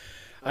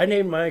 I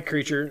named my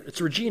creature, it's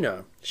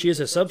Regina. She is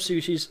a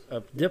subspecies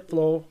of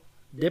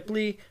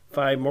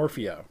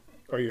Diplophimorphia,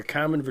 or your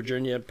common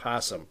Virginia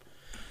possum.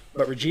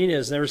 But Regina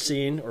has never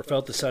seen or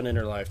felt the sun in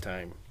her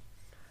lifetime.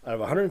 Out of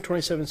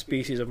 127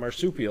 species of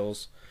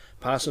marsupials,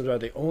 possums are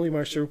the only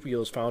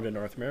marsupials found in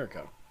North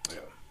America. Yeah.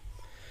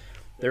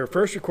 They were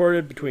first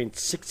recorded between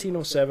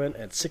 1607 and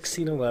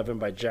 1611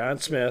 by John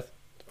Smith,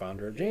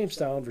 founder of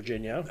Jamestown,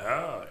 Virginia.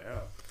 Oh, yeah.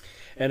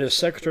 And his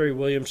secretary,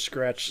 William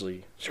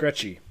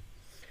Scratchy,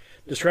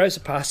 describes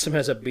the possum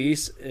as a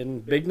beast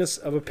in bigness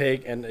of a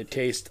pig and a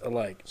taste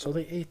alike. So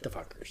they ate the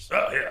fuckers.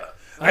 Oh, yeah.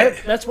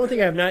 That's one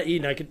thing I have not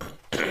eaten.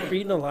 I've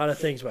eaten a lot of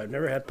things, but I've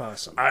never had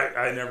possum.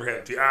 I never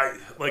had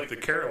like the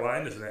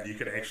Carolinas and that, you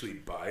can actually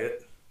buy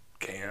it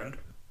canned.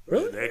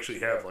 Really? They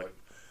actually have, like,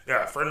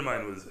 yeah, a friend of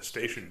mine was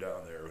stationed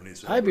down there when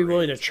he's. I'd be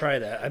willing to try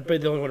that. I'd be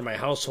the only one in my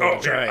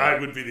household to try it. I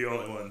would be the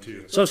only one,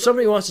 too. So if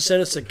somebody wants to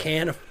send us a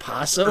can of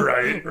possum,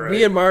 Right.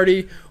 me and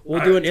Marty will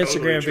do an totally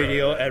Instagram try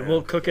video, that, and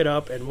we'll cook it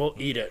up, and we'll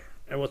eat it.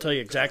 And we'll tell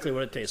you exactly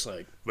what it tastes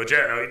like. But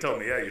yeah, no, he told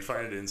me, you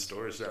find it in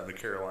stores down in the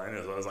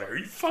Carolinas. I was like, are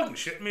you fucking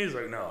shitting me? He's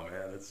like, no,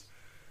 man,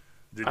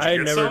 did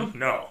you get some?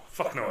 No.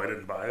 Fuck no, I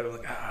didn't buy it. I was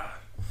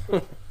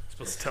like,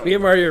 supposed to tell Me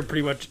and Marty are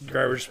pretty much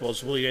garbage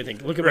disposal. We'll eat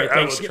anything. Look at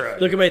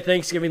my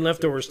Thanksgiving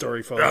leftover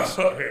story, folks.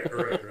 Oh,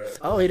 right.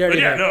 I'll eat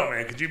everything. But yeah, no,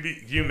 man, could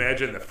you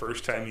imagine the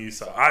first time you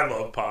saw, I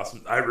love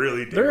possums. I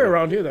really do. They're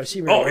around here. I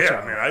see them. Oh,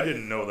 yeah, man, I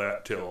didn't know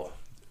that till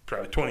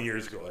probably 20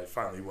 years ago. I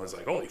finally was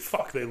like, holy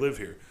fuck, they live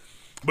here.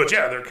 But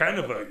yeah, they're kind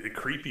of a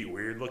creepy,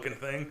 weird-looking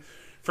thing.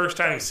 First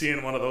time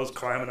seeing one of those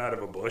climbing out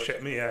of a bush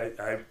at me,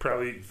 I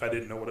probably, if I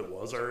didn't know what it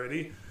was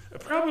already, I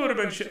probably would have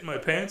been shitting my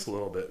pants a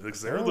little bit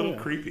because they're a little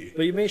creepy.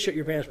 But you may shit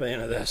your pants by the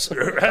end of this.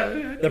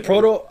 The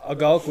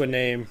Proto-Algonquin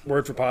name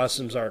word for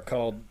possums they're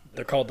called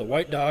the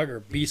white dog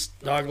or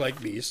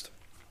dog-like beast.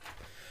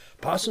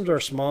 Possums are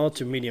small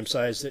to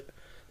medium-sized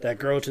that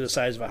grow to the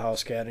size of a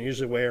house cat and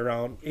usually weigh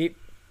around 8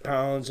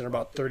 pounds and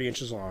about 30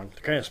 inches long.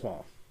 They're kind of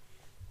small.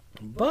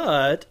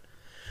 But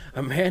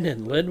a man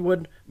in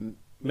Linwood,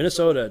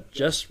 Minnesota,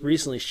 just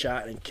recently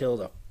shot and killed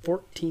a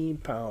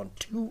 14-pound,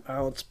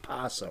 2-ounce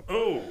possum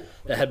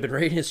that had been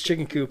raiding his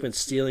chicken coop and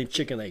stealing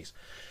chicken eggs.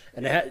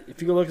 And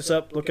if you go look this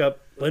up, look up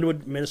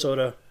Linwood,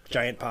 Minnesota,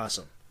 giant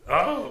possum.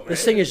 Oh, man.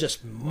 This thing is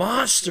just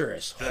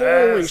monstrous.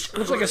 Holy shit.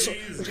 Looks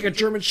like a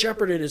German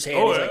Shepherd in his hand.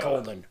 He's like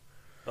holding.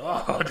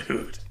 Oh,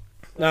 dude.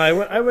 Now,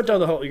 I went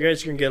down the whole... You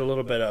guys can get a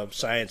little bit of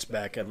science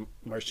back on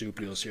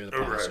marsupials here, the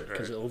possum,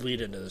 because it will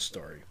lead into this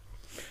story.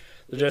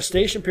 The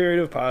gestation period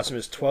of a possum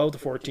is 12 to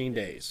 14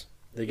 days.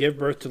 They give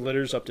birth to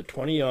litters up to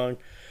 20 young,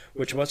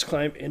 which must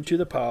climb into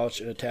the pouch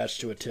and attach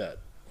to a tit,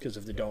 because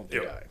if they don't, they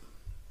die.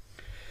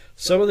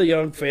 Some of the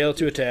young fail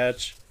to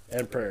attach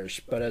and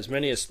perish, but as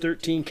many as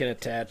 13 can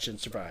attach and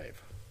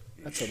survive.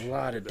 That's a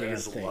lot of damn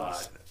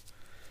things.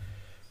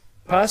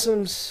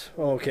 Possums,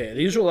 the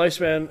usual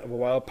lifespan of a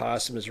wild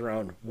possum is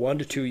around 1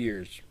 to 2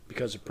 years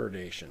because of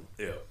predation.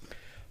 Yeah.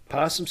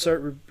 Possums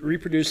start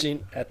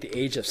reproducing at the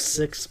age of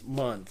 6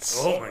 months.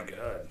 Oh, my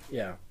God.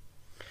 Yeah.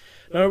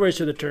 Another way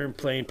to the term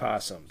plain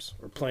possums,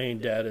 or plain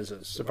dead, is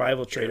a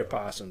survival trait of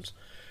possums.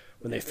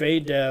 When they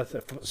fade death,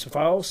 a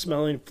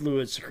foul-smelling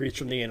fluid secretes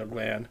from the anal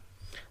gland.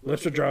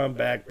 Lips are drawn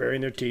back,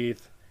 burying their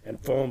teeth, and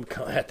they foam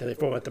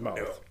at the mouth.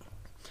 Yeah.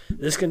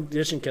 This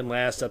condition can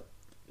last up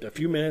a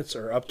few minutes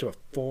or up to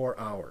 4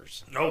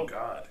 hours. Oh,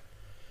 God.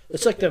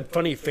 It's like the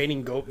funny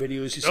fainting goat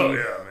videos you see. Oh,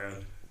 yeah,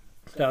 man.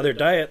 Now, their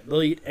diet,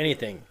 they'll eat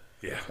anything.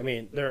 Yeah. I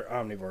mean, they're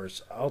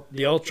omnivores.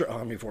 The ultra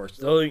omnivores.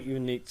 They'll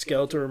even eat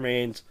skeletal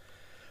remains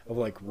of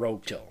like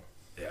roadkill.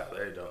 Yeah,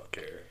 they don't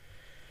care.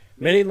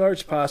 Many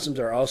large possums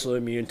are also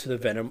immune to the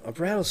venom of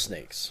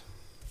rattlesnakes.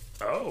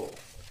 Oh.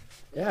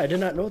 Yeah, I did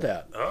not know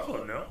that.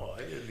 Oh, no,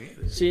 I didn't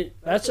either. See,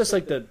 that's just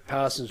like the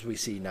possums we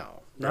see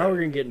now. Now we're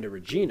going to get into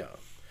Regina.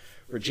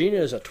 Regina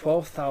is a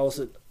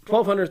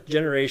 1200th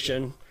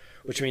generation,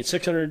 which means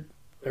 600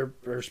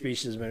 her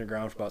species has been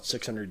around for about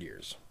 600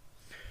 years.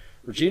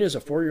 Regina is a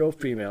 4-year-old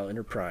female in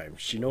her prime.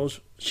 She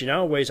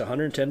now weighs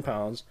 110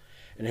 pounds,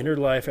 and in her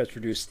life has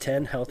produced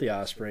 10 healthy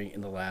offspring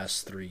in the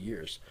last 3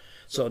 years.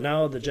 So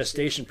now the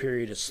gestation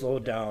period is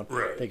slowed down.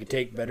 Right. They can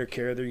take better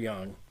care of their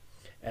young,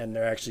 and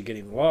they're actually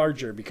getting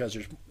larger because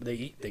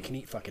they can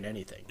eat fucking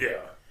anything.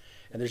 Yeah.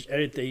 And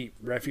they eat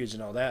refuse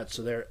and all that,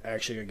 so they're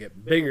actually going to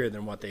get bigger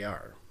than what they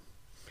are.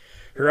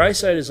 Her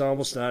eyesight is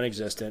almost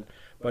non-existent,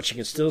 but she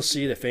can still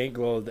see the faint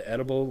glow of the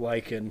edible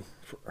lichen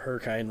her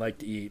kind like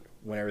to eat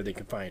whenever they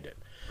can find it.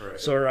 Right.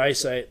 So her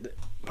eyesight,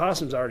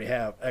 possums already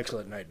have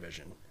excellent night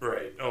vision.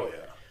 Right. Oh,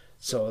 yeah.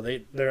 So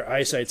their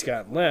eyesight's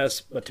gotten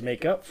less, but to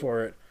make up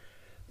for it,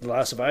 the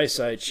loss of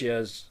eyesight,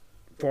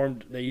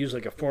 they use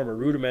like a form of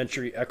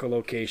rudimentary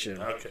echolocation.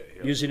 Okay.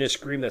 Yep. Using a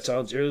scream that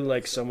sounds eerily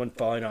like someone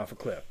falling off a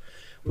cliff,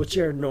 which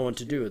they're known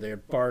to do. They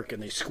bark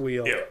and they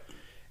squeal. Yep.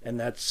 And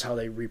that's how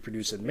they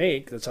reproduce and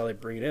make. That's how they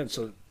bring it in.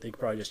 So they could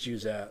probably just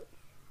use that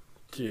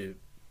to...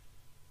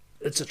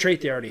 It's a trait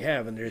they already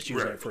have, and they're just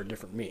using it for a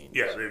different means.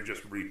 Yeah, they've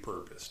just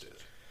repurposed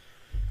it.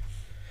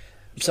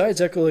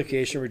 Besides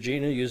echolocation,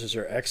 Regina uses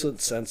her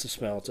excellent sense of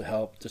smell to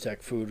help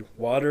detect food,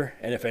 water,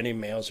 and if any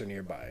males are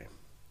nearby.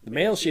 The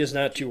male she is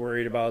not too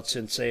worried about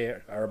since they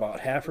are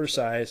about half her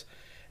size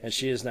and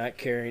she is not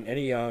carrying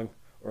any young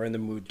or in the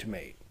mood to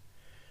mate.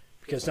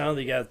 Because now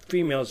they got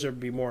females, they'd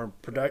be more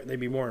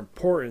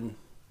important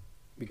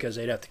because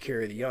they'd have to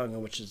carry the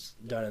young, which is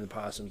done in the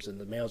possums, and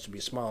the males would be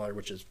smaller,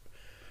 which is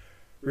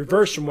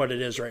reverse from what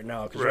it is right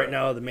now. Because right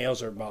now the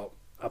males are about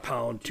a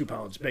pound, 2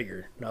 pounds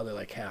bigger. Now they're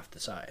like half the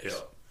size. Yeah.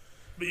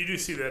 But you do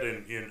see that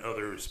in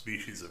other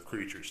species of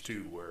creatures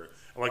too, where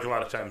like a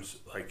lot of times,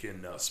 like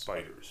in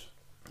spiders,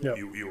 yep.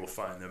 you will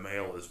find the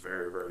male is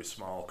very, very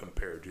small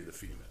compared to the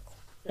female.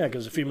 Yeah,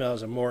 because the female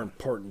has a more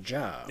important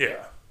job.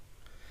 Yeah.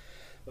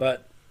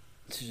 But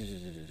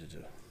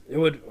it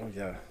would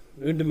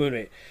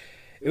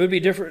be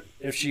different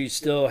if she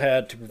still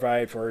had to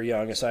provide for her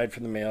young. Aside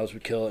from the males,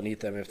 would kill and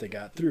eat them if they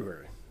got through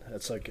her.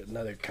 That's like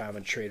another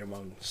common trait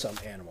among some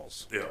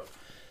animals. Yeah.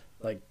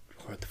 Like,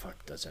 what the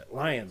fuck does that?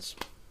 Lions.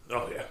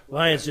 Oh, yeah.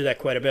 Lions do that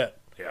quite a bit.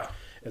 Yeah.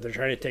 If they're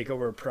trying to take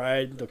over a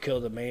pride, they'll kill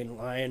the main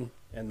lion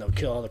and they'll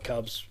kill all the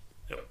cubs.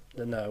 Yep.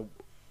 Then the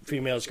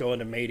females go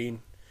into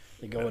mating.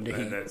 They go into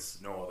heat. And that's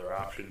no other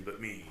option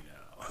but me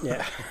now.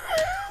 Yeah.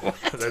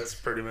 That's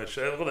pretty much,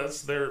 well,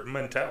 that's their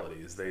mentality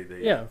is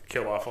they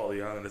kill off all the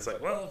young, and it's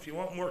like, well, if you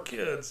want more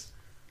kids,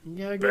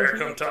 better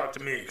come talk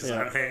to me because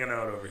I'm hanging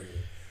out over here.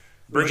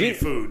 Bring me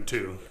food,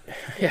 too.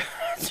 Yeah.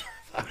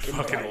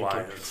 Fucking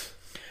lions.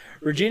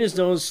 Regina's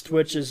nose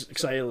twitches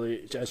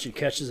excitedly as she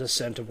catches a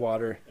scent of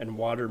water, and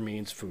water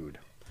means food.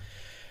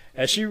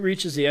 As she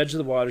reaches the edge of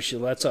the water, she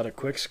lets out a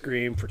quick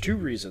scream for 2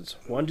 reasons.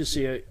 One, to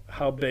see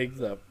how big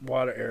the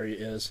water area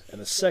is, and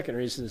the second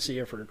reason to see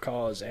if her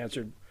call is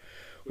answered,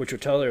 which will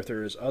tell her if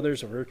there is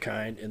others of her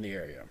kind in the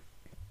area.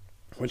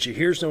 When she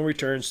hears no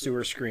returns to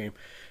her scream,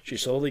 she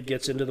slowly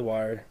gets into the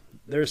water.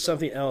 There is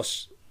something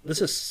else.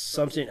 This is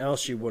something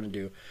else she wouldn't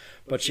do,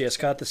 but she has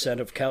caught the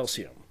scent of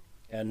calcium,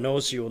 and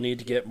knows she will need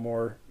to get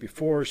more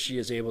before she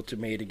is able to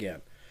mate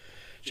again.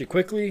 She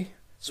quickly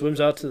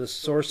swims out to the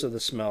source of the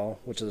smell,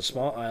 which is a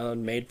small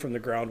island made from the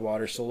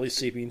groundwater slowly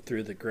seeping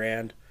through the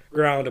ground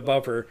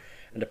above her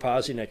and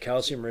depositing a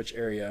calcium-rich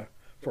area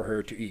for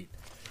her to eat.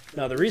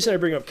 Now, the reason I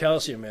bring up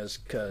calcium is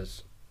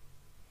because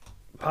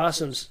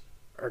possums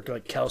are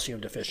like calcium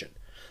deficient.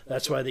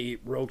 That's why they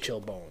eat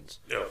roadkill bones,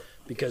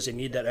 because they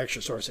need that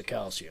extra source of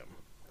calcium.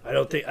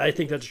 I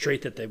think that's a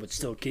trait that they would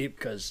still keep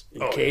because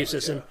in cave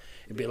system,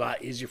 it'd be a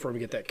lot easier for them to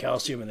get that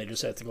calcium, and they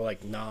just have to go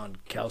like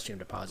non-calcium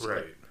deposits.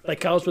 Right. Like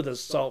cows with a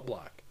salt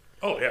block.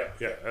 Oh, yeah,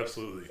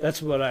 absolutely.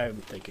 That's what I'm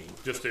thinking.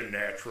 Just a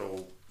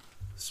natural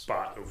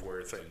spot of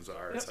where things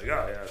are. It's like,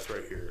 oh, yeah, it's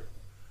right here.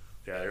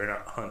 Yeah, you're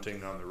not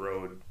hunting on the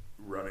road,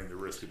 running the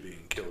risk of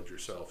being killed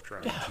yourself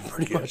trying to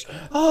pretty much.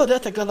 Oh,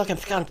 that's a good-looking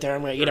skunk there.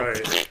 I'm going to eat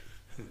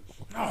him.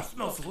 Oh, it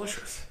smells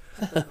delicious.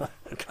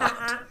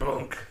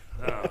 Bunk.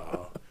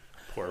 Oh,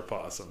 poor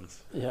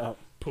possums. Yeah.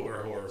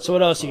 Poor horror. So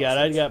what else you got?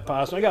 I got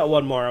possum. I got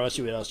one more. I want to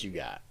see what else you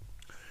got.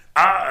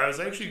 I was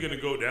actually going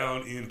to go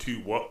down into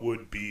what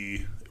would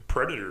be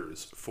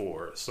predators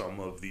for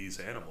some of these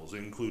animals,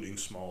 including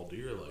small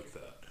deer like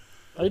that.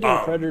 I do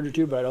a predator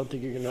too, but I don't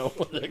think you're going to know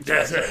what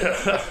exactly.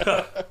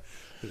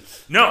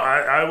 No,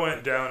 I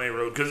went down a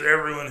road because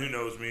everyone who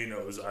knows me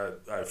knows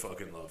I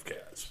fucking love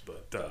cats,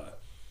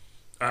 but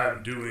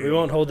I'm doing. We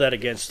won't hold that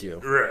against you.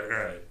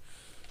 Right.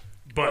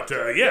 But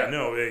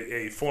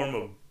a form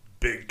of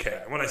big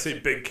cat. When I say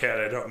big cat,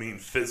 I don't mean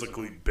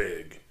physically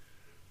big.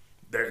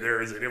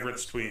 There is a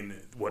difference between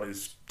what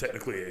is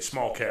technically a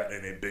small cat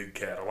and a big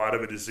cat. A lot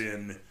of it is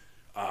in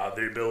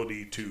the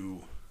ability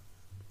to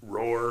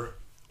roar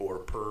or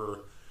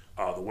purr,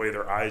 the way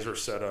their eyes are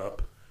set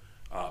up.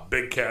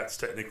 Big cats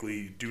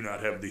technically do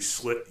not have the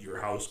slit your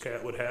house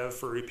cat would have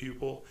for a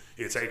pupil.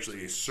 It's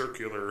actually a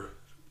circular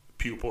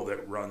pupil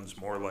that runs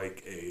more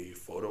like a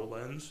photo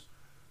lens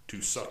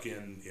to suck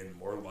in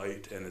more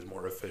light and is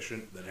more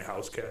efficient than a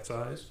house cat's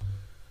eyes.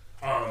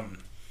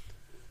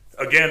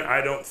 Again,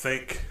 I don't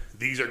think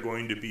these are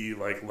going to be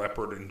like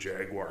leopard and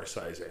jaguar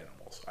size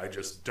animals. I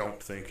just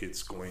don't think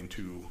it's going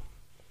to.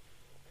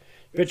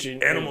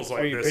 Animals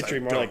like this. Are you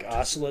picturing more like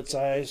ocelot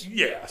size?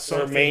 Yeah,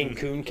 or a Maine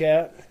Coon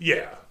cat.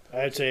 Yeah,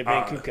 I'd say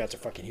Maine Coon cats are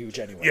fucking huge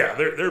anyway. Yeah,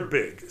 they're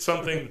big.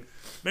 Something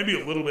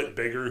maybe a little bit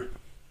bigger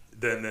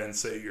than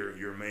say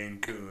your Maine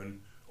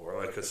Coon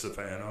or like a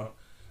Savannah,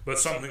 but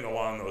something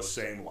along those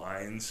same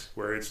lines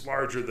where it's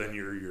larger than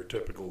your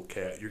typical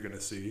cat you're going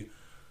to see.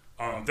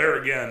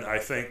 There again, I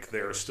think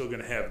they're still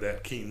going to have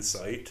that keen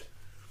sight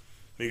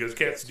because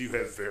cats do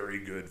have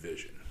very good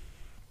vision.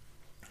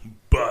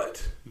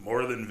 But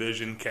more than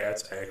vision,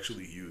 cats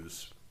actually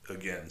use,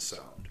 again,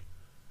 sound.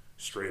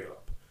 Straight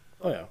up.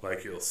 Oh, yeah.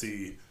 Like you'll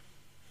see,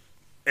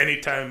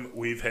 anytime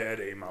we've had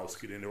a mouse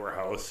get into our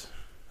house,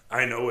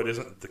 I know it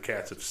isn't the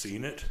cats have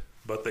seen it,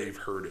 but they've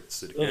heard it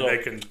sitting. And they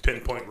can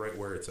pinpoint right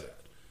where it's at.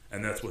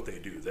 And that's what they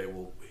do. They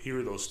will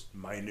hear those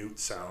minute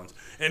sounds.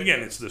 And again,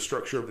 it's the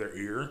structure of their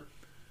ear,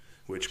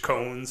 which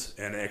cones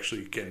and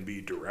actually can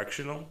be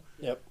directional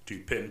to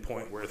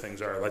pinpoint where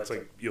things are. That's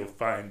like you'll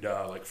find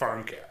like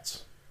farm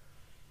cats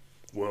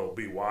will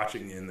be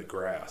watching in the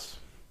grass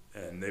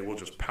and they will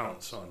just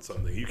pounce on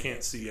something. You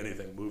can't see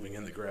anything moving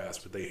in the grass,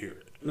 but they hear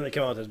it. And they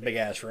come out with this big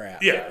ass rat.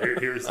 Yeah,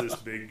 here's this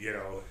big,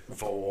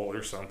 vole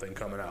or something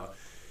coming out.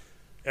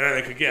 And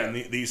I think, again,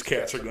 these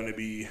cats are going to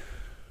be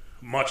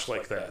much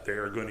like that. They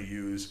are going to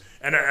use,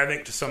 and I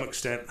think to some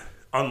extent,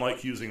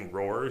 unlike using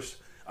roars,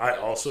 I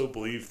also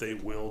believe they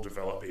will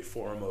develop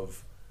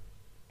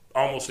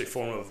almost a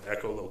form of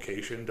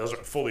echolocation.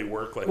 Doesn't fully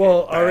work like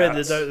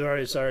already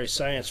there's already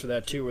science for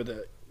that too,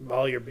 where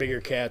all your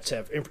bigger cats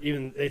have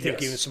even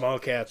small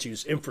cats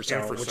use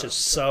infrasound, which is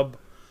sub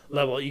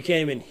level. You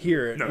can't even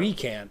hear it. No, we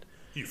can't.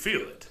 You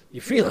feel it. You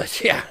feel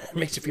it. Yeah, it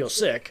makes you feel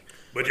sick.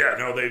 But yeah,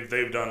 no,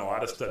 they've done a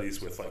lot of studies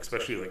with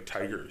especially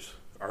tigers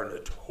are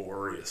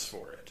notorious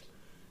for it.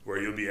 Where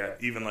you'll be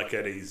at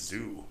a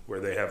zoo where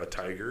they have a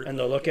tiger. And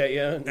they'll look at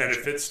you. And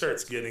if it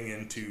starts getting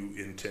into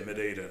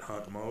intimidate and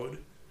hunt mode,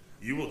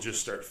 you will just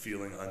start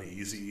feeling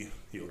uneasy.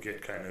 You'll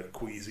get kind of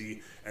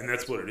queasy. And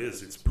that's what it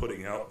is. It's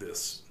putting out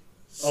this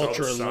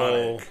ultra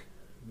low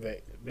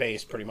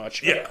bass, pretty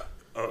much. Yeah.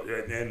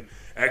 And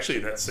actually,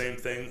 that same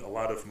thing a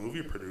lot of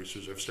movie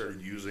producers have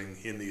started using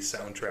in these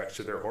soundtracks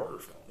to their horror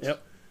films.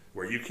 Yep.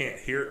 Where you can't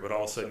hear it, but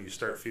all of a sudden you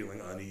start feeling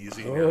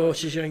uneasy. Oh,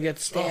 she's going to get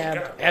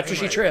stabbed after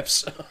she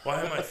trips.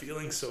 Why am I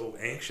feeling so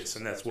anxious?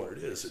 And that's what it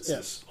is. It's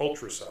this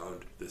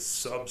ultrasound, this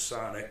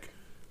subsonic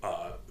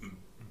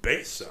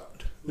bass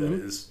sound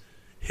that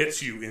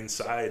hits you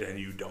inside and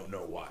you don't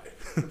know why.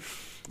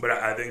 But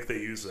I think they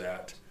use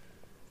that.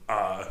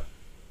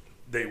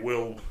 They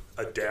will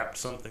adapt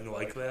something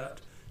like that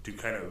to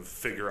kind of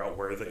figure out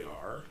where they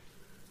are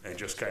and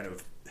just kind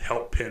of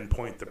help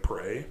pinpoint the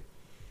prey.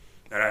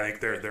 And I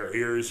think their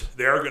ears,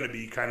 they are going to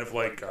be kind of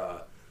like,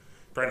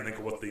 trying to think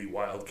of what the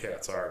wild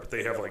cats are, but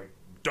they have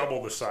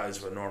double the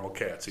size of a normal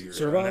cat's ears.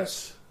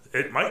 Servals?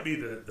 It might be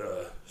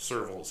the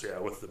servals, yeah,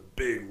 with the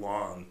big,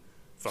 long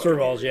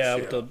servals, yeah,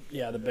 with the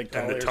big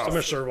tall ears. Some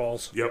are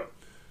servals. Yep.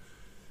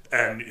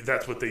 And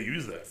that's what they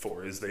use that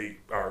for, is they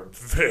are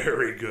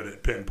very good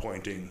at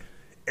pinpointing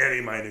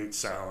any minute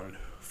sound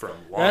from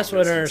long That's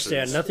what I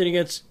understand. Nothing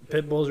against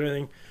pit bulls or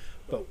anything,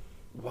 but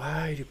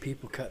why do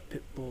people cut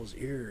pit bulls'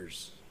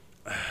 ears?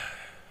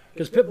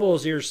 Because pit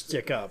bulls' ears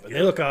stick up, and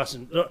they look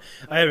awesome.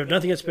 I have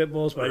nothing against pit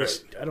bulls, but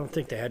I don't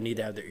think they need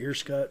to have their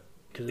ears cut,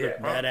 because they look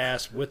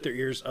badass with their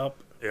ears up.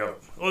 Yeah.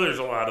 Well, there's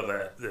a lot of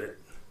that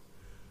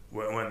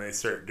when they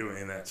start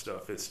doing that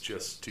stuff, it's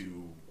just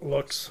to...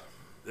 Looks.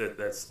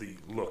 That's the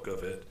look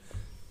of it.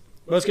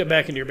 Let's get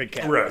back into your big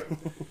cat. Right.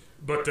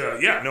 But,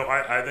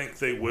 I think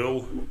they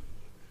will,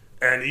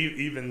 and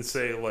even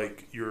say,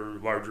 your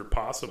larger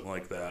possum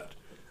like that,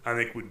 I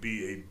think would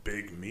be a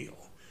big meal.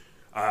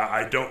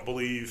 I don't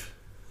believe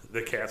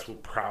the cats will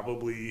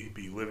probably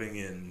be living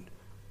in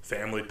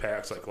family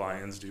packs like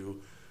lions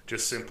do.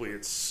 Just simply,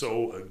 it's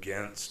so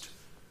against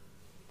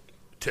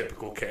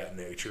typical cat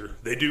nature.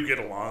 They do get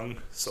along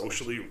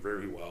socially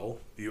very well.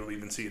 You'll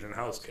even see it in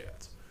house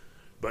cats.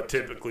 But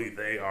typically,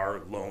 they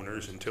are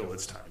loners until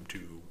it's time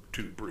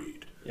to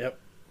breed. Yep.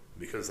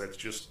 Because that's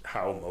just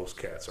how most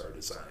cats are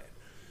designed.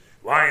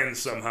 Lions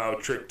somehow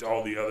tricked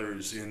all the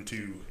others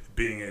into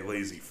being a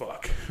lazy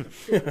fuck.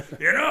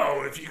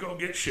 If you go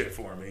get shit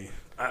for me,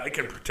 I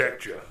can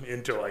protect you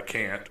until I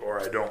can't or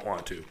I don't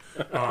want to.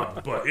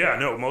 But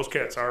most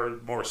cats are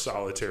more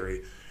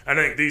solitary. I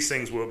think these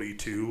things will be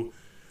too.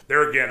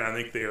 There again, I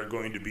think they are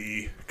going to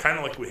be kind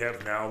of like we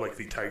have now, like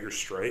the tiger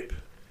stripe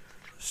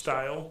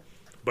style,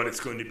 but it's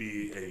going to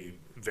be a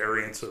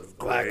variance of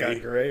gray. Black on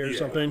gray or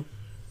something.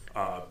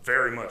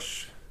 Very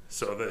much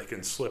so that they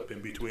can slip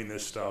in between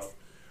this stuff.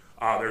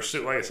 They're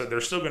still, like I said, they're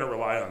still going to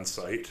rely on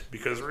sight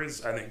because there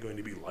is, I think, going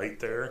to be light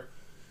there.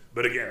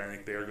 But again, I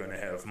think they are going to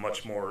have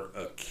much more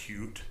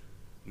acute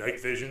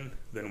night vision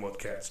than what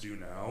cats do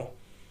now.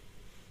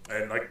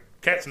 And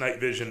cats' night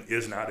vision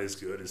is not as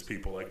good as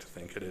people like to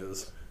think it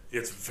is.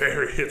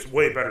 It's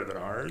way better than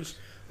ours.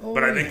 Oh,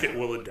 but I think it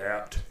will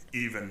adapt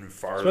even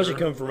farther. Especially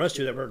coming from us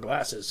two that wear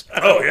glasses.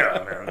 Oh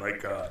yeah, man!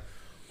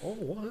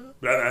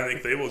 what? But I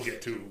think they will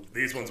get to.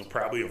 These ones will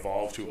probably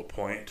evolve to a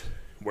point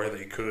where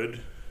they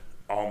could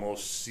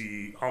almost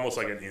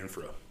like an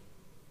infra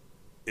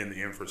in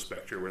the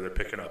infraspecture where they're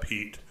picking up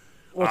heat.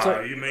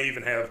 You may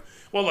even have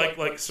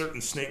like certain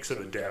snakes have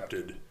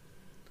adapted,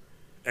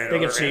 and they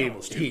can see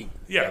heat.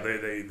 Yeah,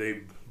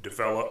 they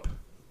develop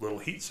little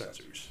heat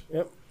sensors.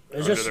 Yep,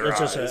 it's just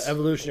an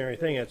evolutionary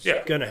thing. It's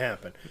going to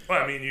happen.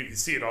 Well, I mean, you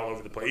see it all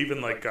over the place.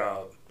 Even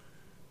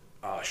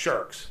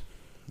sharks,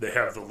 they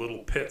have the little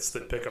pits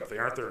that pick up. They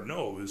aren't their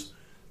nose,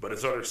 but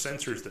it's other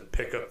sensors that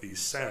pick up these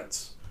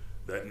scents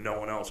that no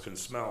one else can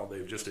smell.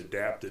 They've just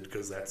adapted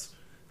because that's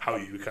how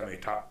you become a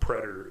top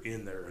predator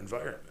in their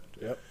environment.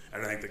 Yep.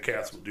 And I think the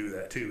cats will do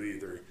that too,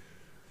 either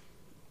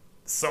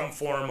some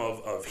form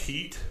of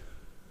heat,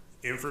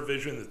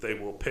 infravision that they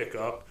will pick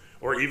up,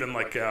 or even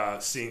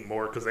seeing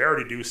more, because they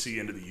already do see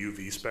into the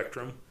UV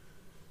spectrum,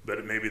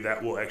 but maybe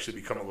that will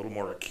actually become a little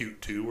more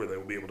acute too, where they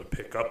will be able to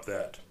pick up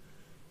that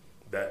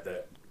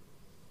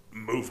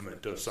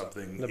movement of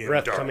something. The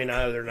breath dark. coming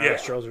out of their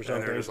nostrils or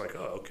something. And they're just like,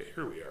 oh, okay,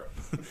 here we are.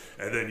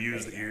 And then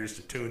use the ears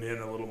to tune in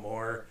a little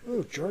more.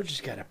 Ooh, George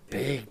has got a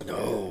big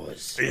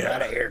nose. A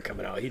lot of hair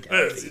coming out.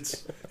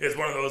 It's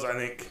one of those, I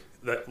think,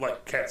 that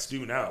like cats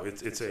do now.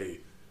 It's a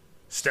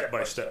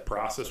step-by-step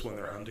process when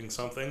they're hunting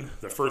something.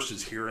 The first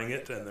is hearing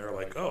it, and they're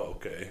like, oh,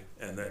 okay.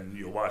 And then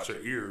you'll watch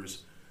their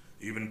ears,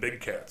 even big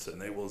cats,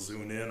 and they will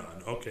zoom in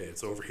on, okay,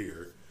 it's over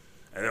here.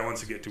 And then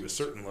once you get to a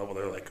certain level,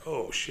 they're like,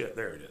 oh, shit,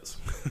 there it is.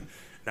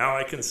 Now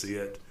I can see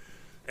it.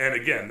 And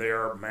again, they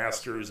are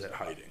masters at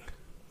hiding.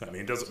 I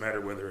mean, it doesn't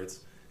matter whether it's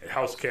a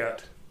house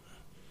cat.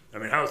 I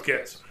mean, house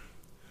cats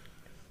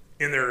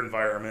in their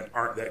environment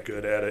aren't that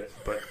good at it,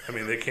 but, I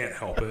mean, they can't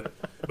help it.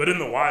 But in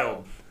the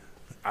wild,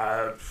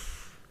 I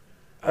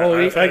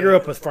grew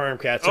up with farm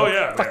cats. So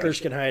fuckers man.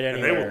 can hide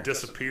anywhere. And they will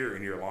disappear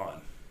in your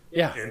lawn.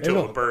 Yeah.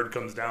 Until the bird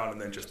comes down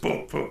and then just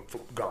boom, boom,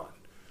 boom, gone.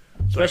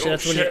 Especially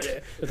like,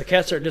 if the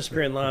cats start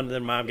disappearing in the lawn,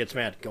 then mom gets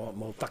mad. Go on,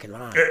 mow fucking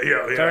lawn.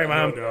 Yeah. Sorry,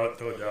 Mom. No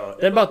doubt.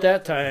 Then about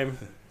that time,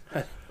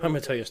 I'm going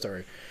to tell you a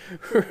story.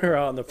 We're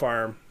out on the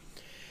farm,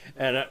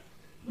 and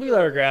we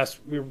let our grass.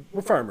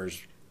 We're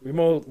farmers. We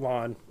mow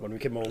lawn when we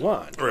can mow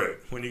lawn. Right,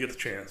 when you get the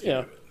chance.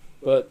 Yeah,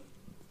 but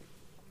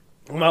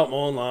I'm out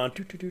mowing lawn,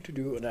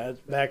 and that's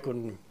back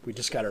when we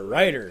just got a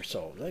rider,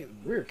 so we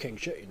were king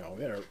shit, you know.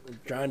 We had a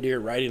John Deere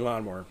riding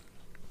lawnmower.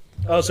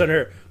 All of a sudden,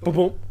 here, boom,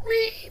 boom,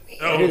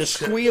 I hear the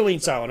squealing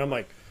sound. I'm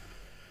like,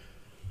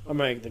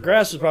 the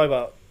grass is probably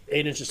about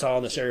 8 inches tall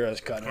in this area I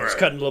was cutting. I was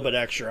cutting a little bit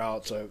extra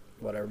out, so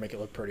whatever, make it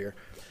look prettier.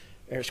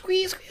 And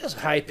squeeze,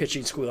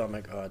 high-pitching squeal. I'm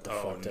like, oh, what the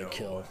fuck did I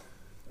kill?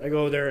 I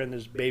go there, and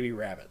there's baby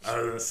rabbits. I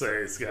was going to say,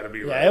 it's got to be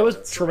rabbits. Yeah, it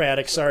was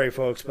traumatic. Sorry,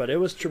 folks, but it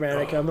was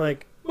traumatic. I'm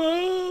like,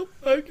 Mom,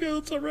 I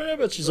killed some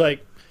rabbits. She's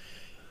like,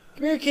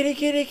 come here, kitty,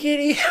 kitty,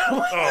 kitty.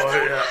 Oh,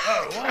 yeah.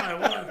 Oh,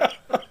 why?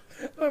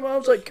 My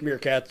mom's like, come here,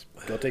 cats.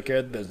 Go take care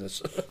of the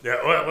business. Yeah,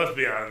 well, let's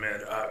be honest,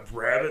 man.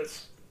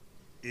 Rabbits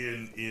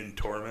in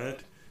torment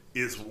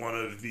is one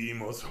of the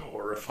most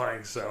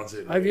horrifying sounds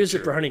in I've used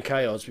it for hunting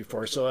coyotes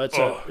before, so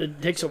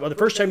it takes a while. The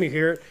first time you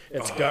hear it,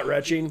 it's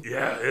gut-wrenching.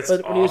 Yeah, it's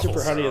But when you use it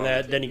for hunting sound. and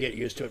that, then you get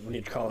used to it when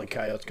you're calling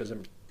coyotes because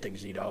them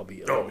things need to all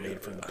be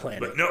eliminated from the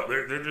planet. But no,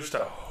 they're just a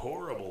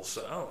horrible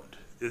sound.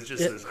 It's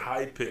just this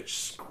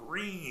high-pitched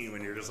scream,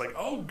 and you're just like,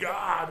 oh,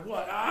 God,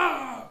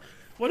 what?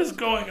 What is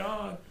going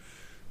on?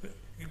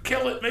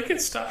 Kill it, make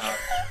it stop.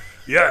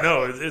 Yeah,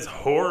 no, it's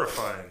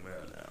horrifying,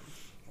 man.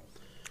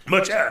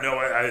 But yeah, no,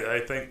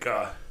 I think,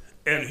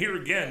 and here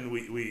again,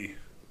 we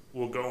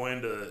will go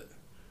into,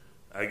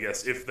 I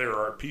guess, if there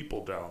are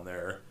people down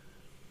there,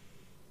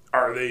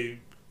 are they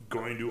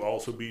going to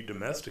also be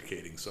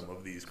domesticating some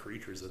of these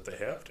creatures that they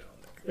have down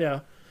there? Yeah.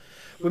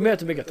 We may have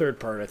to make a third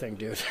part, I think,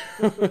 dude.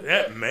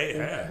 That may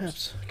have.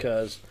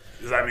 Because,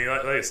 I mean,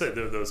 like I said,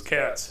 those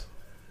cats,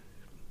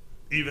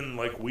 even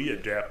like we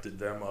adapted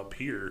them up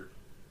here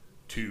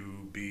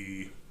to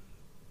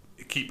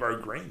keep our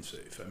grain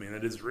safe. I mean,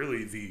 it is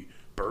really the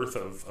birth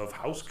of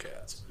house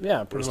cats.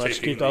 Yeah, pretty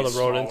much keep all the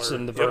rodents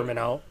and the vermin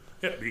out.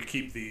 Yeah, you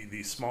keep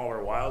the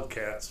smaller wild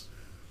cats,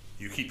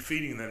 you keep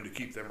feeding them to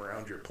keep them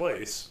around your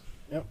place.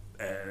 Yep.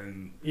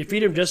 And you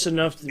feed them just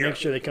enough to make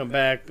sure they come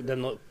back, but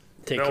then they'll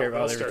take care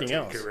of everything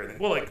else.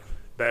 Well, like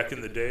back in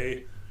the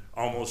day,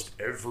 almost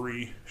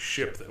every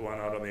ship that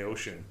went out on the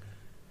ocean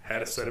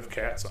had a set of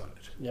cats on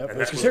it. Yep, it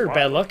was considered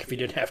bad luck if you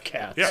didn't have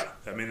cats. Yeah,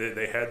 I mean,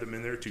 they had them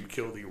in there to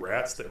kill the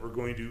rats that were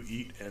going to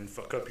eat and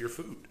fuck up your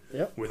food.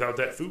 Yep. Without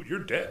that food,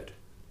 you're dead.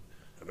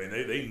 I mean,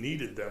 they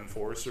needed them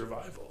for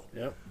survival.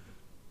 Yep.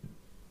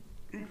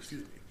 Ooh,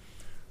 excuse me.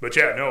 But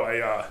yeah, no,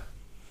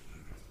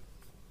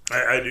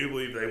 I do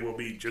believe they will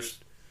be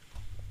just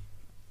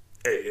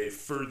a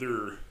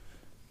further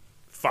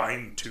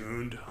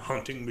fine-tuned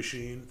hunting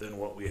machine than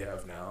what we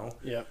have now.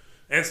 Yeah.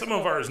 And some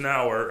of ours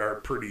now are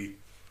pretty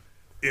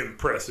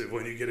impressive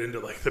when you get into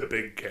like the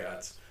big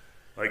cats,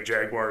 like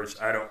jaguars.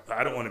 I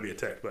don't want to be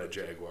attacked by a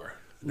jaguar.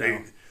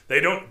 They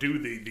don't do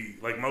the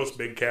like most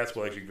big cats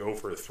will actually go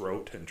for a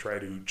throat and try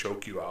to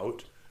choke you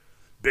out.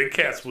 Big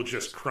cats will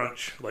just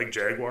crunch, like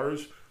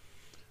jaguars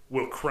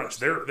will crunch.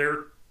 Their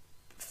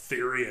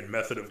theory and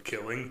method of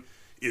killing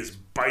is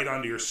bite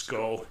onto your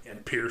skull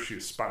and pierce your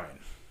spine.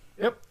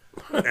 Yep.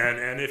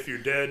 and if you're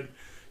dead,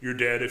 you're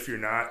dead. If you're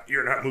not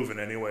moving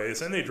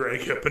anyways. And they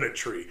drag you up in a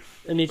tree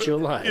and eat you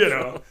alive. You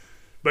know.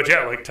 But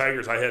yeah, like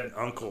tigers, I had an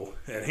uncle,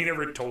 and he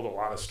never told a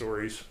lot of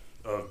stories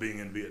of being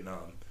in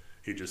Vietnam.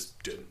 He just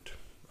didn't,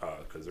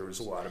 because there was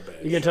a lot of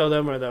bad. You can tell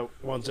them are the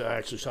ones that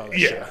actually saw that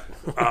shit.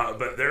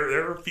 But there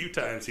were a few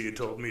times he had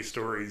told me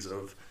stories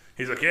of.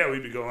 He's like, yeah,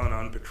 we'd be going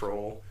on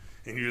patrol,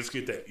 and you just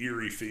get that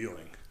eerie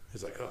feeling.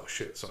 He's like, oh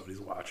shit, somebody's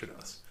watching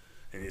us,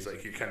 and he's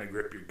like, you kind of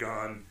grip your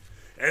gun,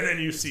 and then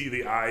you see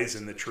the eyes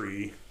in the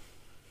tree,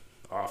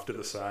 off to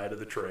the side of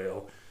the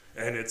trail.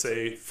 And it's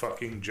a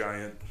fucking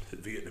giant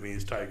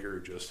Vietnamese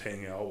tiger just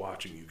hanging out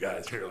watching you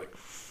guys. And you're like,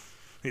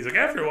 he's like,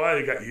 after a while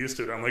you got used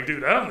to it. I'm like,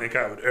 dude, I don't think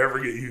I would ever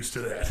get used to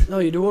that. No,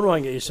 you don't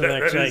want to get used to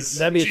that.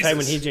 That'd be a time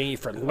when he's going to eat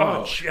for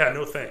lunch. Oh, yeah,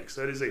 no thanks.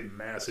 That is a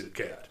massive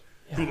cat.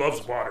 who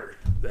loves water.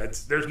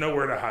 There's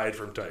nowhere to hide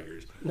from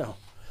tigers. No.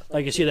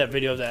 Like you see that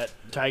video of that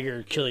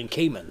tiger killing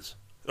caimans.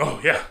 Oh,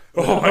 yeah.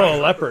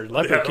 Leopard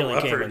killing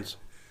caimans.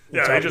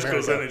 Yeah, he just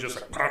goes in and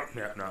just like,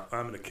 yeah, no,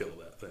 I'm going to kill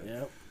that thing.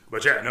 Yep.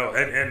 But yeah, no,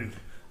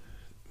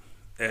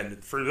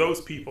 and for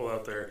those people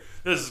out there,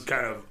 this is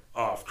kind of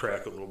off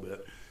track a little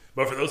bit,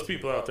 but for those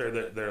people out there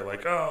that they're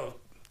like, oh,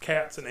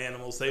 cats and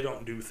animals, they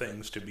don't do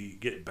things to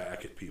get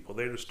back at people.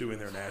 They're just doing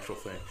their natural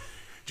thing.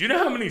 Do you know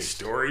how many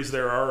stories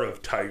there are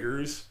of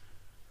tigers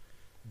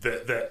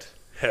that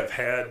have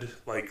had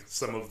like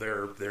some of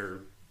their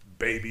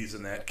babies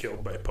and that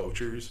killed by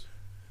poachers,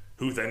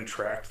 who then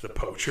tracked the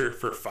poacher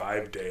for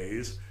 5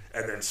 days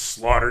and then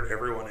slaughtered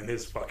everyone in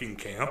his fucking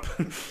camp?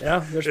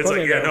 Yeah, there's it's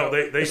like, yeah, no,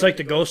 they it's like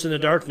the Ghost in the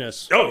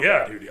Darkness. Oh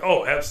yeah, dude.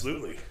 Oh,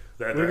 absolutely.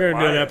 We're going to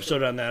do an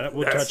episode on that.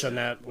 We'll touch on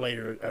that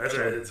later.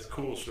 It's a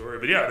cool story,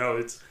 but yeah, no,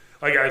 it's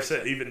like I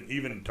said,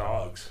 even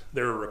dogs.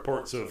 There are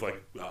reports of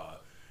like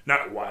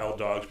not wild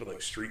dogs, but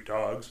like street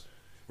dogs,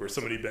 where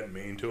somebody been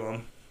mean to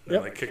them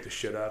and like kicked the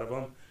shit out of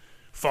them,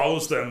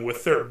 follows them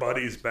with their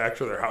buddies back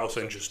to their house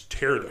and just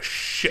tear the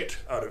shit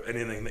out of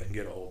anything they can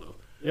get a hold of.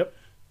 Yep.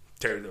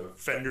 Tear the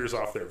fenders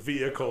off their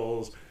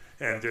vehicles,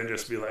 and then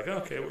just be like,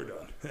 okay, we're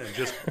done, and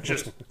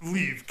just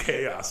leave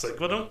chaos.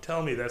 Like, well, don't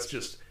tell me that's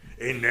just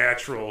a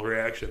natural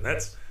reaction.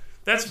 That's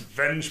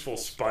vengeful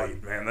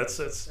spite, man. That's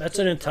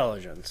an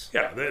intelligence.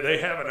 Yeah, they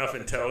have enough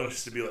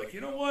intelligence to be like,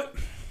 you know what?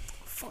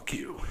 Fuck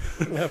you.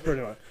 Yeah,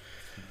 pretty much.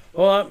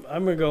 Well,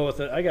 I'm gonna go with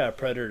it. I got a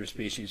predator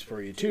species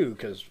for you too,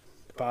 because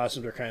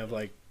possums are kind of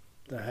like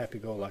the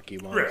happy-go-lucky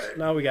ones. Right.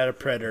 Now we got a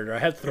predator. I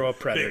had to throw a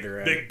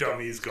predator in. Big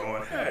dummies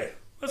going, hey,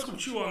 let's go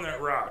chew on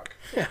that rock.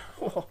 Yeah,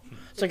 well,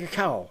 it's like a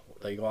cow.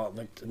 They go out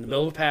in the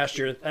middle of a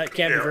pasture. That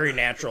can't be very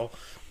natural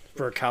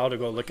for a cow to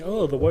go like,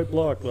 oh, the white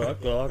block. I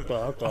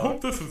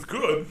hope this is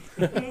good.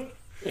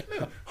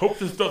 Hope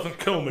this doesn't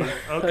kill me.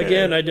 Okay.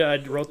 Again,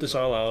 I wrote this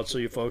all out, so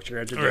you folks are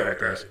going to deal with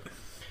this.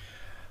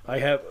 I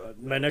have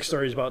my next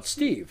story is about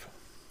Steve.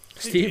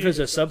 Steve is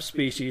a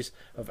subspecies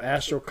of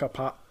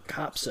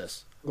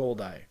Astrocopsis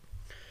goldii,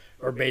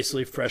 or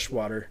basically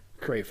freshwater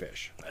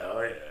crayfish.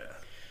 Oh yeah.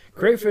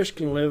 Crayfish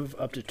can live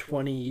up to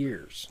 20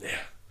 years. Yeah.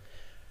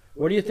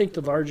 What do you think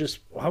the largest?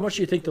 How much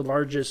do you think the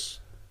largest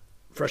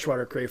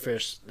freshwater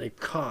crayfish they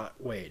caught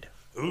weighed?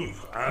 Ooh,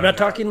 I'm not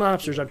talking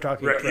lobsters. I'm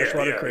talking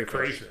freshwater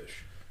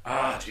crayfish.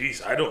 Ah,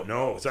 jeez, I don't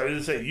know. So I was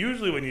gonna say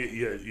usually when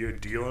you're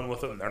dealing with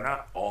them, they're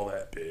not all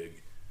that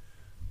big.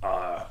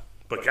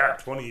 But God,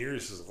 20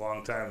 years is a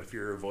long time if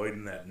you're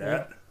avoiding that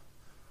net.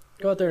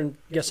 Go out there and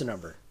guess a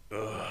number.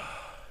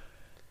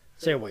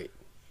 Say a weight.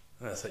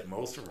 I say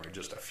most of them are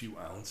just a few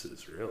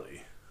ounces,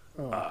 really.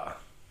 Oh.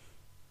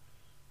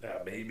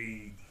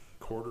 Maybe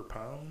quarter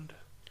pound.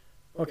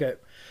 Okay.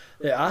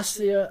 The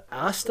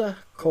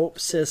Astacopsis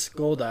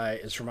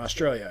goldii is from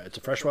Australia. It's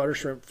a freshwater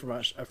shrimp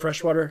a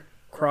freshwater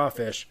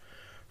crawfish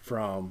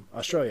from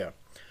Australia.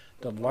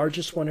 The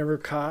largest one ever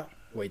caught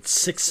weighed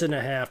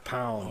 6.5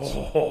 pounds.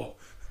 Oh,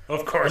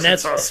 of course,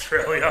 it's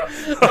Australia.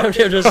 I'm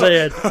just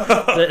saying,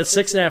 it's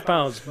 6.5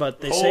 pounds. But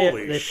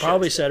they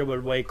probably said it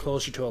would weigh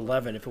closer to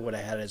 11 if it would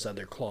have had his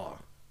other claw.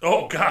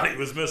 Oh God, he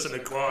was missing a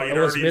claw.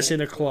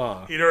 Missing a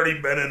claw. He'd already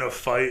been in a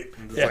fight.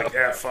 And like,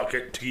 fuck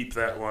it, keep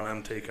that one.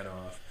 I'm taking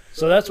off.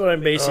 So that's what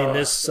I'm basing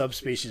this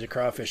subspecies of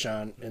crawfish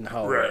on in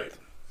Hull. Right.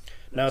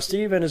 Now,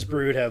 Steve and his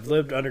brood have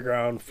lived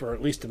underground for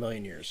at least 1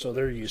 million years, so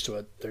they're used to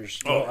it. There's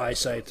no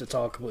eyesight. It's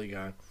all completely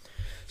gone.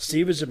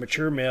 Steve is a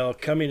mature male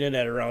coming in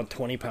at around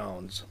 20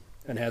 pounds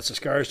and has the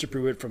scars to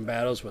prove it from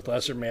battles with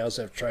lesser males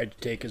that have tried to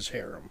take his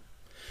harem.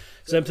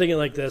 So I'm thinking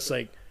like this,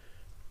 like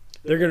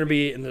they're going to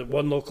be in the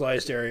one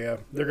localized area.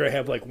 They're going to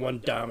have like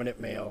one dominant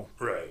male.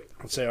 Right.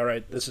 And say, all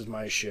right, this is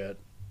my shit.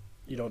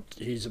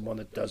 He's the one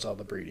that does all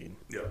the breeding.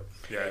 Yeah.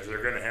 Yeah,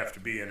 they're going to have to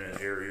be in an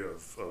area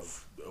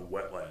of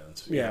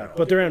wetlands. Yeah,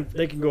 but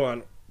they can go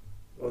on,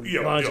 as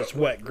long as it's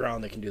wet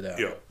ground, they can do that.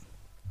 Yeah.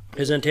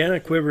 His antenna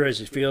quiver as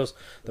he feels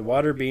the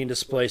water being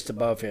displaced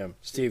above him.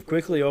 Steve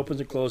quickly opens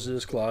and closes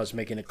his claws,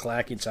 making a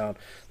clacking sound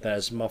that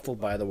is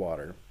muffled by the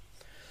water.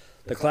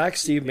 The clack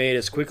Steve made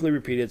is quickly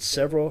repeated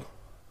several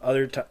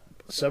other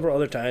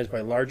times by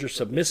larger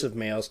submissive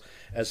males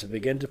as they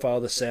begin to follow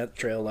the scent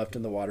trail left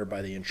in the water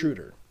by the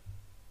intruder.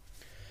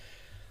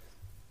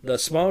 The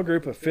small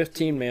group of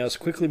 15 males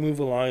quickly move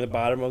along the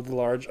bottom of the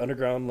large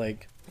underground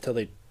lake till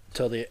the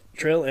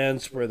trail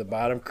ends where the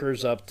bottom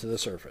curves up to the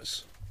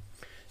surface.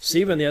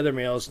 Steve and the other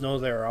males know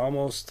they are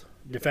almost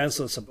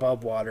defenseless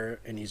above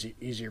water and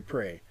easier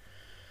prey.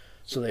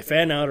 So they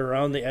fan out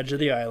around the edge of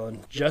the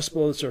island, just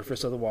below the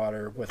surface of the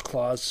water, with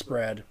claws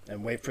spread,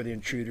 and wait for the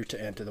intruder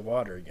to enter the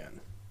water again.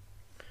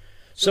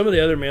 Some of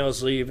the other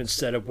males leave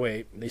instead of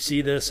wait. They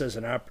see this as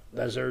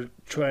their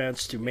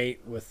chance to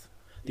mate with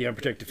the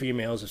unprotected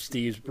females of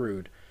Steve's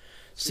brood.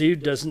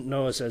 Steve doesn't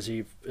notice as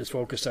he is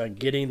focused on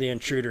getting the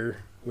intruder,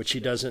 which he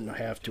doesn't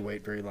have to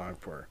wait very long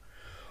for.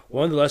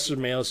 One of the lesser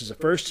males is the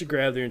first to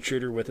grab the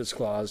intruder with its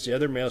claws. The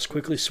other males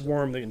quickly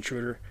swarm the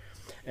intruder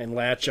and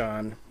latch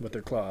on with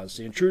their claws.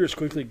 The intruder is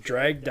quickly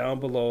dragged down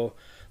below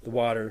the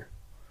water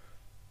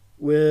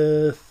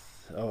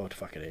with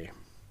fucking A.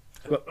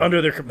 Well,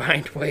 under their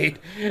combined weight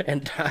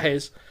and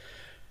dyes,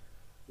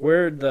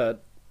 where the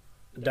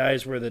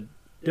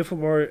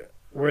Didymorphia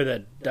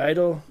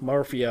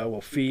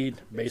will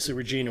feed, basically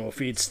Regina will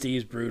feed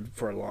Steve's brood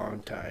for a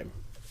long time.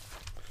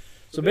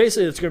 So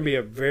basically it's going to be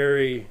a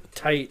very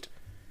tight,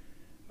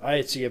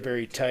 I see a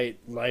very tight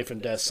life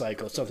and death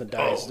cycle. If something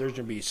dies, there's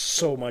going to be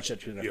so much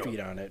that's going to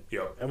feed on it.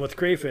 Yep. And with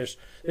crayfish,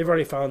 they've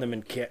already found them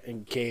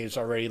in caves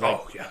already,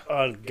 like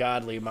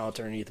ungodly amounts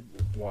underneath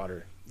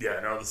water. Yeah,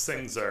 no, those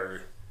things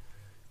are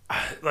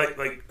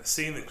like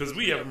seeing it because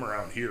we have them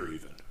around here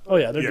even. Oh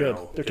yeah, they're good.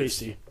 They're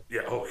tasty.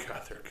 Yeah. Oh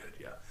god, they're good.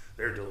 Yeah,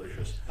 they're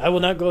delicious. I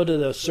will not go to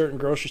the certain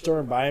grocery store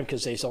and buy them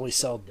because they only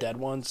sell dead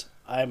ones.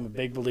 I'm a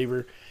big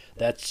believer.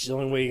 That's the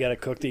only way you got to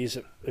cook these.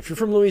 If you're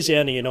from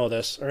Louisiana, you know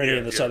this, or any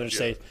of the southern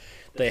states,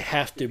 they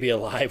have to be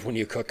alive when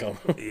you cook them.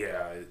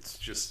 Yeah, it's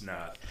just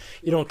not.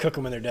 You don't cook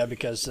them when they're dead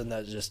because then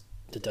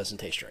it doesn't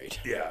taste right.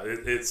 Yeah,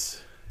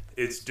 it's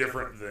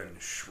different than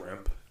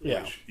shrimp,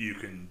 which you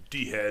can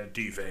dehead,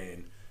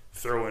 devein,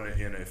 throw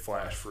in a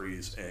flash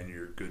freeze, and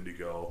you're good to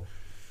go.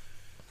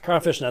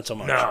 Crawfish, not so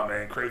much. No,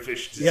 man,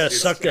 crayfish. Just, you gotta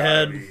suck the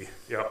head.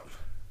 Yep,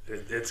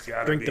 it's got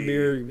to drink the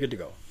beer. You're good to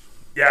go.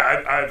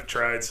 Yeah, I've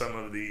tried some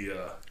of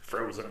the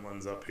frozen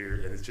ones up here,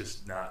 and it's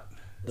just not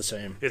the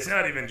same. It's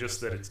not even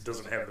just that it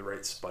doesn't have the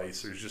right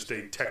spice. There's just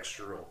a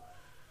textural.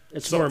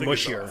 It's more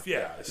mushier.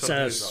 Yeah, it's not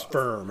as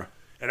firm.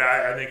 And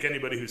I think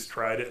anybody who's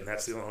tried it, and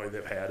that's the only way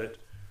they've had it,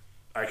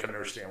 I can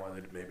understand why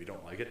they maybe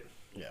don't like it.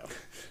 Yeah,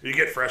 you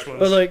get fresh ones.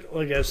 But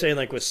like I was saying,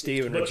 like with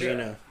Steve and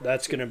Regina,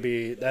 that's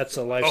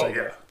a life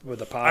cycle with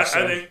the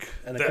possum. I think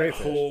and the that crayfish.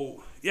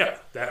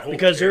 that whole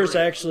because there's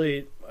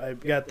actually I've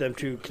got them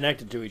two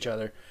connected to each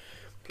other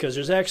because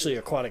there's actually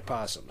aquatic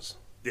possums.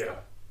 Yeah.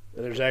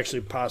 There's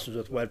actually possums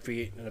with wet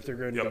feet, and if they're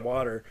going to the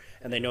water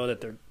and they know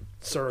that their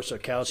source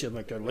of calcium,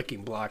 like they're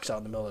licking blocks out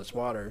in the middle of this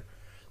water,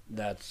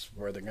 that's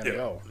where they're going to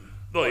go.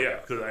 Well, yeah,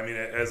 because I mean,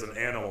 as an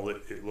animal,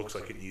 it looks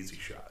like an easy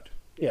shot.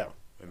 Yeah.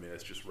 I mean,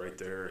 it's just right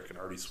there. It can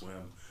already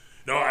swim.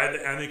 No,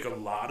 I think a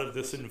lot of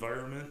this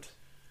environment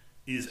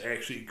is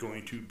actually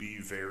going to be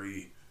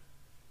very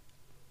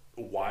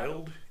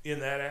wild in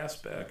that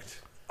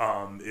aspect.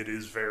 It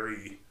is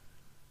very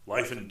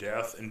life and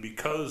death, and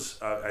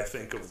because I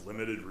think of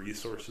limited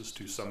resources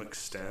to some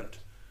extent,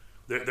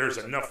 there's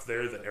enough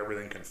there that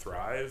everything can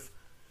thrive,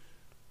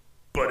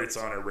 but it's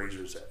on a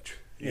razor's edge.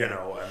 You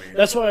know, I mean,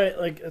 that's why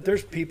like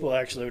there's people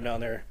actually down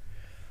there.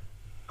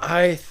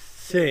 I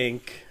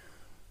think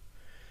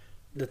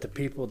that the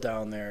people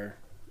down there,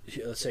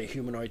 let's say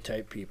humanoid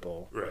type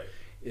people, right?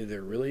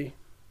 Either really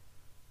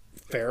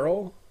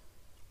feral,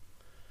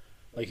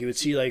 like you would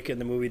see like in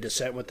the movie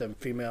Descent with the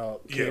female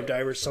cave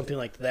divers, something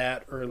like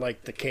that, or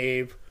like the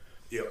cave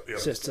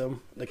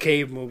system, the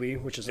Cave movie,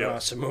 which is an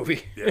awesome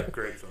movie. Yeah,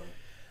 great film.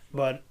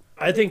 But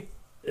I think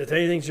if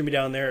anything's gonna be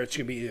down there, it's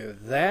gonna be either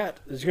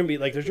that. There's gonna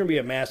be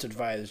a massive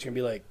divide. There's gonna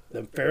be like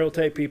the feral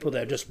type people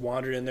that just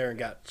wandered in there and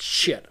got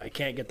shit. I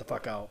can't get the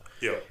fuck out.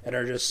 Yeah. And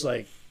are just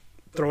like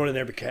thrown in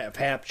there because have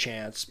half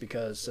chance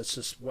because that's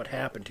just what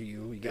happened to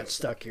you. You got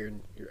stuck here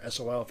and you're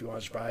SOL if you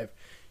want to survive.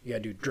 You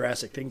gotta do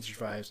drastic things to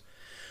survive.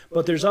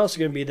 But there's also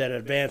going to be that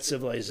advanced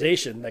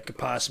civilization that could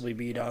possibly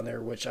be down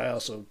there, which I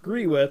also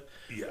agree with.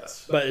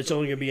 Yes. But it's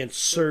only going to be in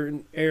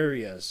certain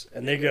areas.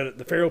 And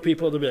the feral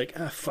people, they'll be like,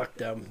 fuck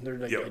them. They're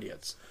like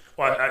idiots.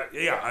 Well, I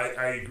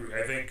agree.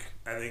 I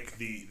think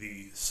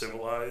the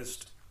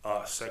civilized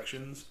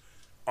sections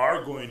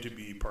are going to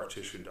be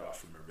partitioned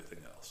off from everything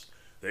else.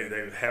 They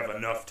have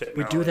enough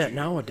technology. We do that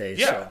nowadays.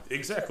 Yeah,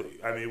 exactly.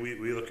 I mean,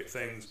 we look at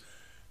things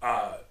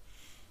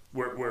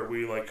where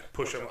we like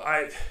push them.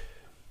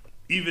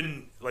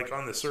 Even like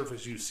on the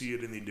surface, you see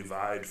it in the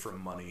divide from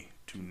money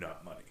to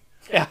not money.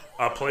 Yeah.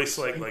 A place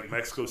like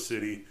Mexico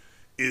City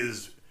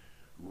is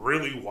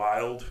really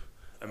wild.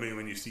 I mean,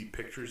 when you see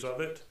pictures of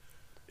it,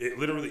 it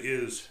literally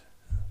is.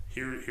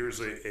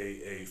 Here's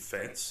a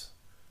fence,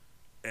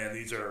 and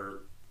these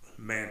are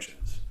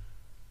mansions.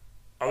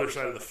 Other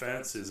side of the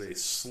fence is a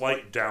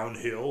slight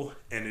downhill,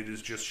 and it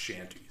is just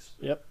shanties.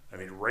 Yep. I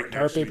mean, right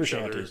tar next paper to each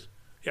shanties. other.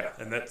 Yeah,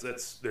 and that's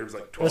there's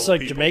like 12 That's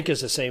like people.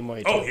 Jamaica's the same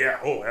way too. Oh yeah,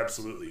 oh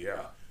absolutely,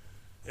 yeah.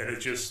 And it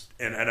just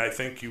and I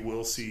think you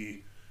will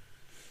see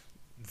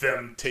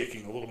them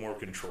taking a little more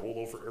control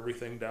over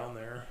everything down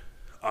there.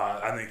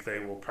 I think they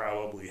will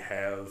probably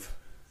have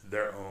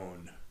their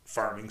own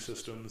farming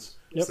systems,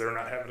 so they're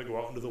not having to go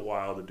out into the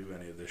wild to do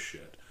any of this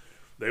shit.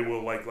 They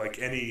will like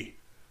any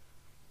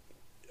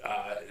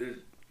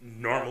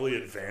normally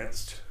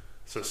advanced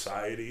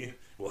society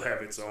will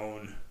have its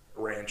own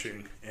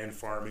ranching and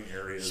farming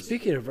areas.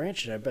 Speaking of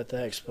ranching, I bet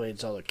that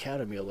explains all the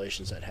cattle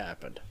mutilations that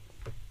happened.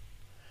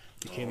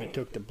 You came and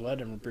took the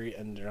blood and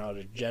they're now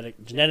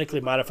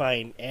genetically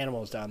modifying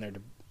animals down there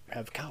to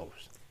have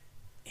cows.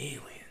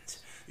 Aliens.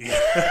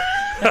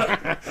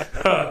 Yeah.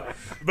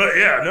 But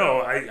yeah,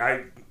 no,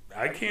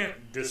 I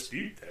can't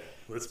dispute that.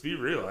 Let's be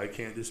real. I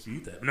can't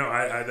dispute that. No,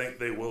 I think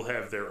they will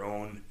have their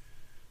own,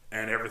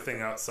 and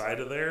everything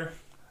outside of there,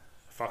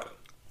 fuck them.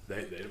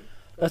 They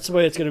That's the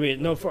way it's going to be.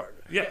 No,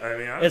 yeah, I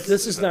mean, honestly,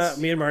 this is not,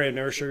 me and Mario have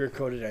never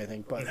sugarcoated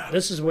anything, but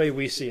this is the way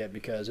we see it,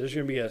 because there's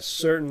going to be a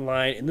certain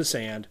line in the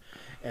sand,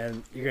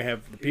 and you're going to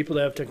have the people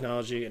that have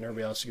technology, and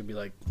everybody else is going to be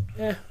like,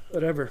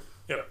 whatever.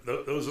 Yep,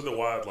 those are the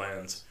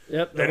wildlands.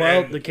 Yep,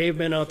 the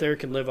cavemen out there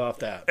can live off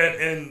that.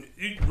 And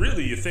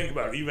you think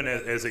about it, even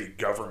as a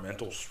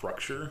governmental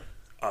structure,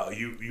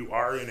 you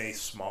are in a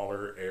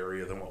smaller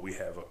area than what we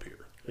have up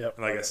here. Yep.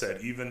 And like I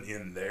said, even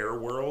in their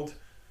world,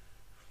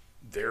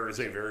 there is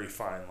a very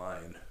fine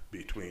line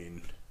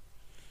between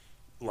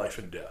life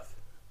and death.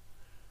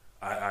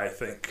 I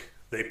think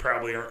they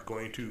probably aren't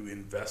going to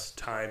invest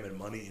time and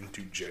money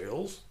into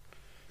jails.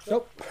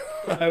 Nope.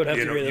 I would have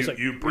to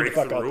agree. You break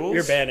the rules.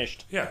 You're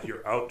banished. Yeah,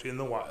 you're out in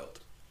the wild.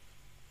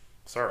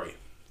 Sorry.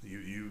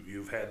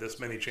 You've had this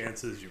many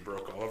chances. You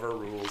broke all of our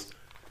rules.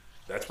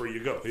 That's where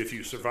you go. If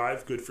you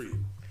survive, good for you.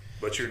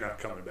 But you're not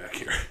coming back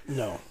here.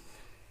 No.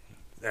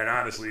 And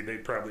honestly, they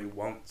probably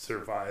won't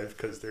survive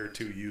because they're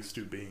too used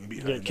to being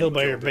behind. Get killed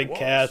by your big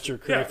cats or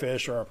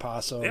crayfish or a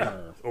possum. Yeah.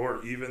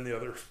 Or even the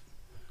other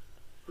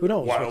who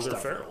knows wilder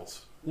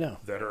ferals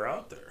that are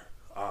out there.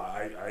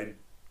 I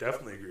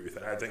definitely agree with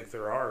that. I think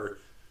there are,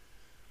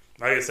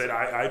 like I said,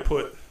 I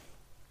put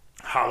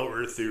Hollow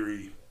Earth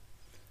theory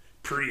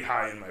pretty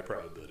high in my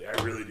probability.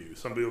 I really do.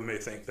 Some people may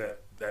think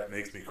that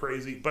makes me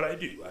crazy, but I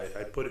do.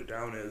 I put it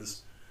down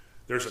as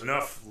there's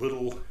enough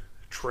little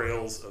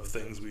trails of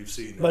things we've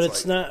seen. But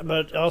it's not.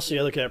 But also,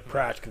 you look at it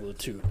practical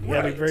too. You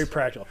got to be very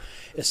practical.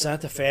 It's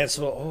not the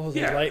fanciful. Oh,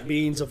 the light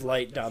beams of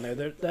light down there.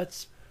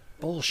 That's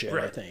bullshit.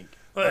 Right. I think.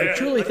 Well, I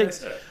truly think.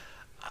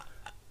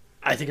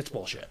 I think it's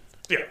bullshit.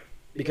 Yeah.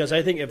 Because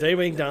I think if they're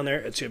anything down there,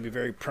 it's going to be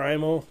very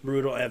primal,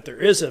 brutal. And if there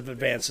is an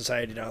advanced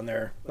society down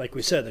there, like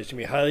we said, there's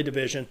going to be highly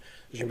division.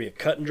 There's going to be a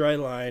cut and dry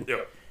line.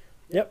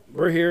 Yep.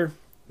 We're here.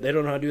 They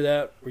don't know how to do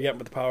that. We're getting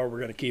with the power. We're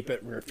going to keep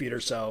it. We're going to feed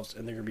ourselves,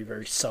 and they're going to be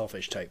very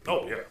selfish type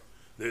people. Oh yeah.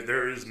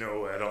 There is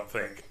no, I don't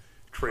think,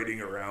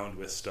 trading around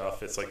with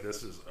stuff. It's like,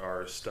 this is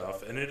our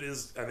stuff. And it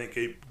is, I think,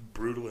 a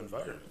brutal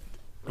environment.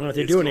 Well, if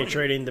they do any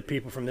trading, the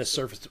people from this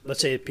surface, let's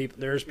say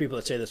there's people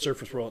that say the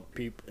surface world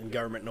people and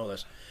government know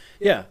this.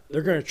 Yeah,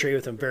 they're going to trade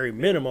with them very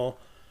minimal,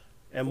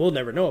 and we'll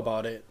never know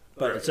about it.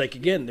 But It's like,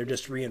 again, they're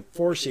just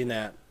reinforcing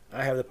that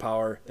I have the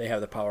power, they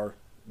have the power.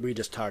 We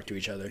just talk to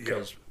each other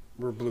because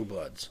we're blue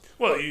bloods.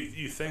 Well,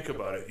 you think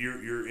about it.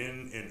 You're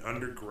in an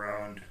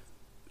underground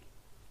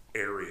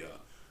area.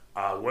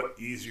 What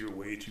easier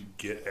way to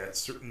get at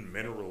certain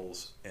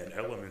minerals and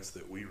elements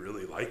that we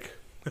really like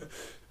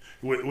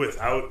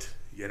without,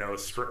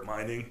 strip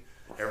mining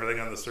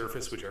everything on the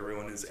surface, which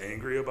everyone is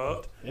angry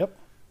about? Yep.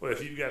 Well,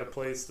 if you've got a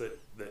place that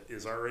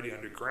is already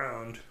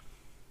underground...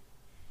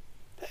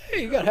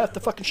 Hey, you got half the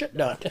fucking shit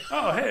done.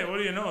 Oh, hey, what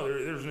do you know?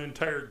 There's an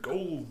entire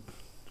gold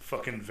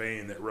fucking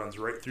vein that runs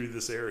right through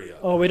this area.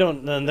 Oh, we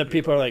don't... And then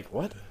people are like,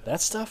 what?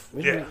 That stuff?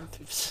 Yeah.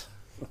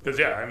 Because,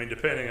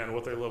 depending on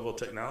what their level of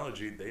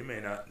technology, they may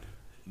not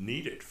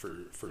need it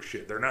for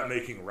shit. They're not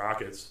making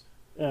rockets.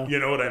 Yeah. You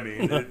know what I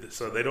mean?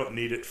 So they don't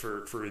need it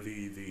for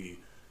the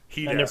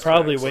heat. And they're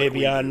probably way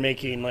beyond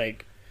making,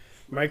 like,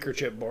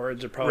 microchip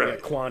boards. They're probably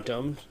like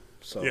quantum.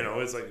 So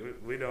it's like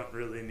we don't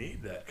really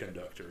need that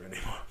conductor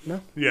anymore.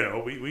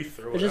 No. We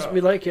throw it out.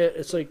 We like it.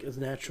 It's like the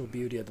natural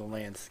beauty of the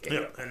landscape.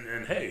 Yeah,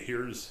 and hey,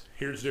 here's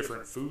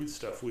different food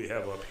stuff we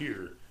have up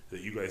here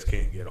that you guys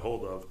can't get a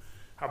hold of.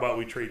 How about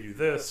we trade you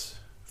this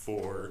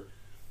for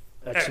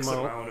X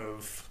amount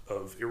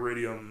of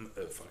iridium,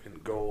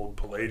 fucking gold,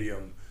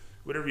 palladium,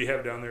 whatever you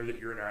have down there that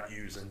you're not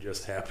using,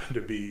 just happen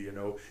to be,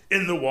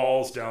 in the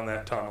walls down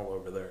that tunnel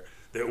over there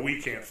that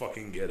we can't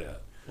fucking get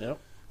at. Yep.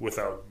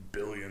 Without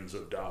billions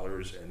of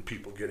dollars and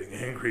people getting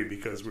angry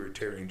because we're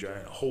tearing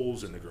giant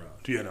holes in the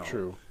ground,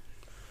 True.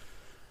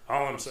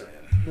 All I'm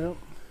saying.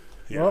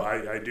 Yep.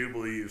 I do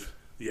believe,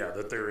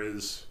 that there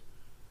is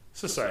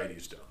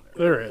societies down there.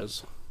 There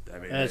is. I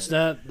mean, and it's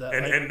not that,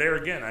 and there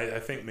again, I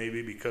think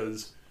maybe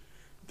because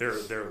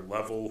their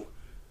level,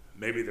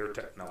 maybe their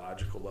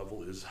technological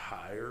level is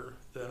higher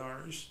than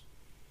ours,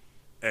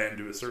 and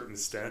to a certain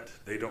extent,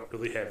 they don't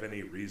really have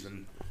any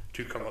reason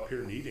to come up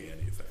here needing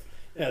anything.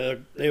 Yeah,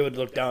 they would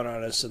look down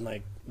on us and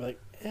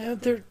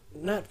they're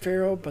not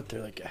Pharaoh, but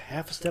they're like a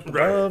half a step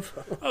above.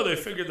 Right. Oh, they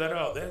figured that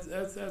out.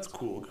 That's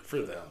cool. Good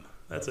for them.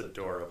 That's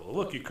adorable.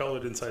 Look, you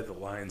colored inside the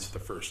lines for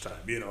the first time.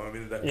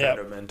 That kind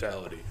of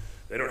mentality.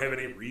 They don't have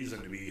any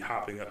reason to be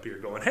hopping up here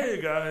going,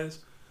 hey, guys.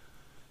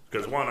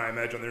 Because, one, I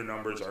imagine their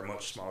numbers are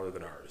much smaller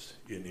than ours.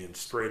 In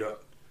straight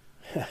up,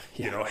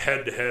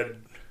 head-to-head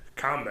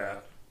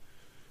combat,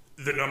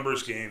 the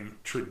numbers game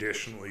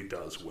traditionally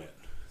does win.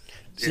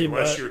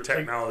 Unless your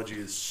technology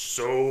is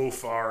so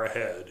far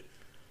ahead,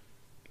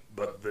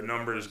 but the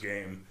numbers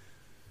game,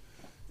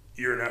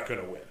 you're not going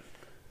to win.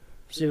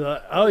 See, I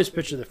always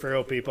picture the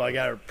Pharaoh people. I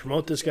got to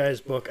promote this guy's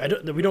book. I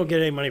don't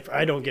get any money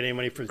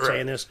for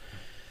saying this.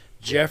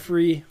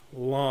 Jeffrey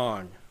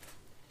Long,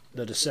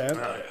 The Descent.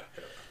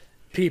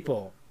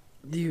 People,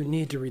 you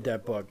need to read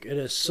that book. It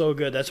is so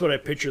good. That's what I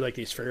picture like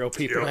these Pharaoh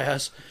people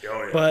as.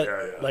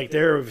 But like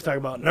there, we talk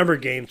about number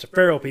games. The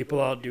Pharaoh people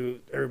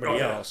outdo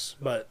everybody else.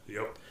 But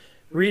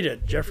Read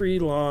it. Jeffrey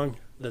Long,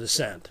 The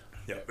Descent.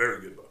 Yeah, very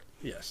good book.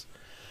 Yes.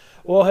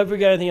 Well, have we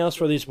got anything else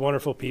for these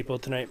wonderful people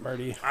tonight,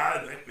 Marty?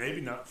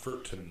 Maybe not for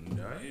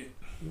tonight.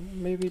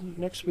 Maybe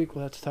next week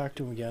we'll have to talk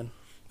to him again.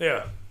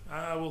 Yeah,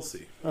 we'll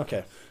see.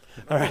 Okay.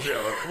 All right.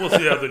 We'll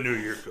see how the new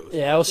year goes.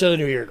 Yeah, we'll see how the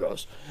new year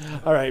goes.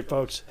 All right,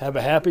 folks. Have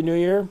a happy new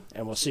year,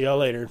 and we'll see y'all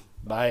later.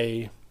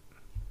 Bye.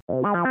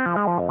 Thank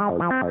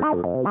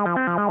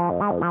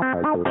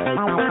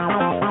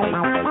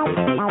you.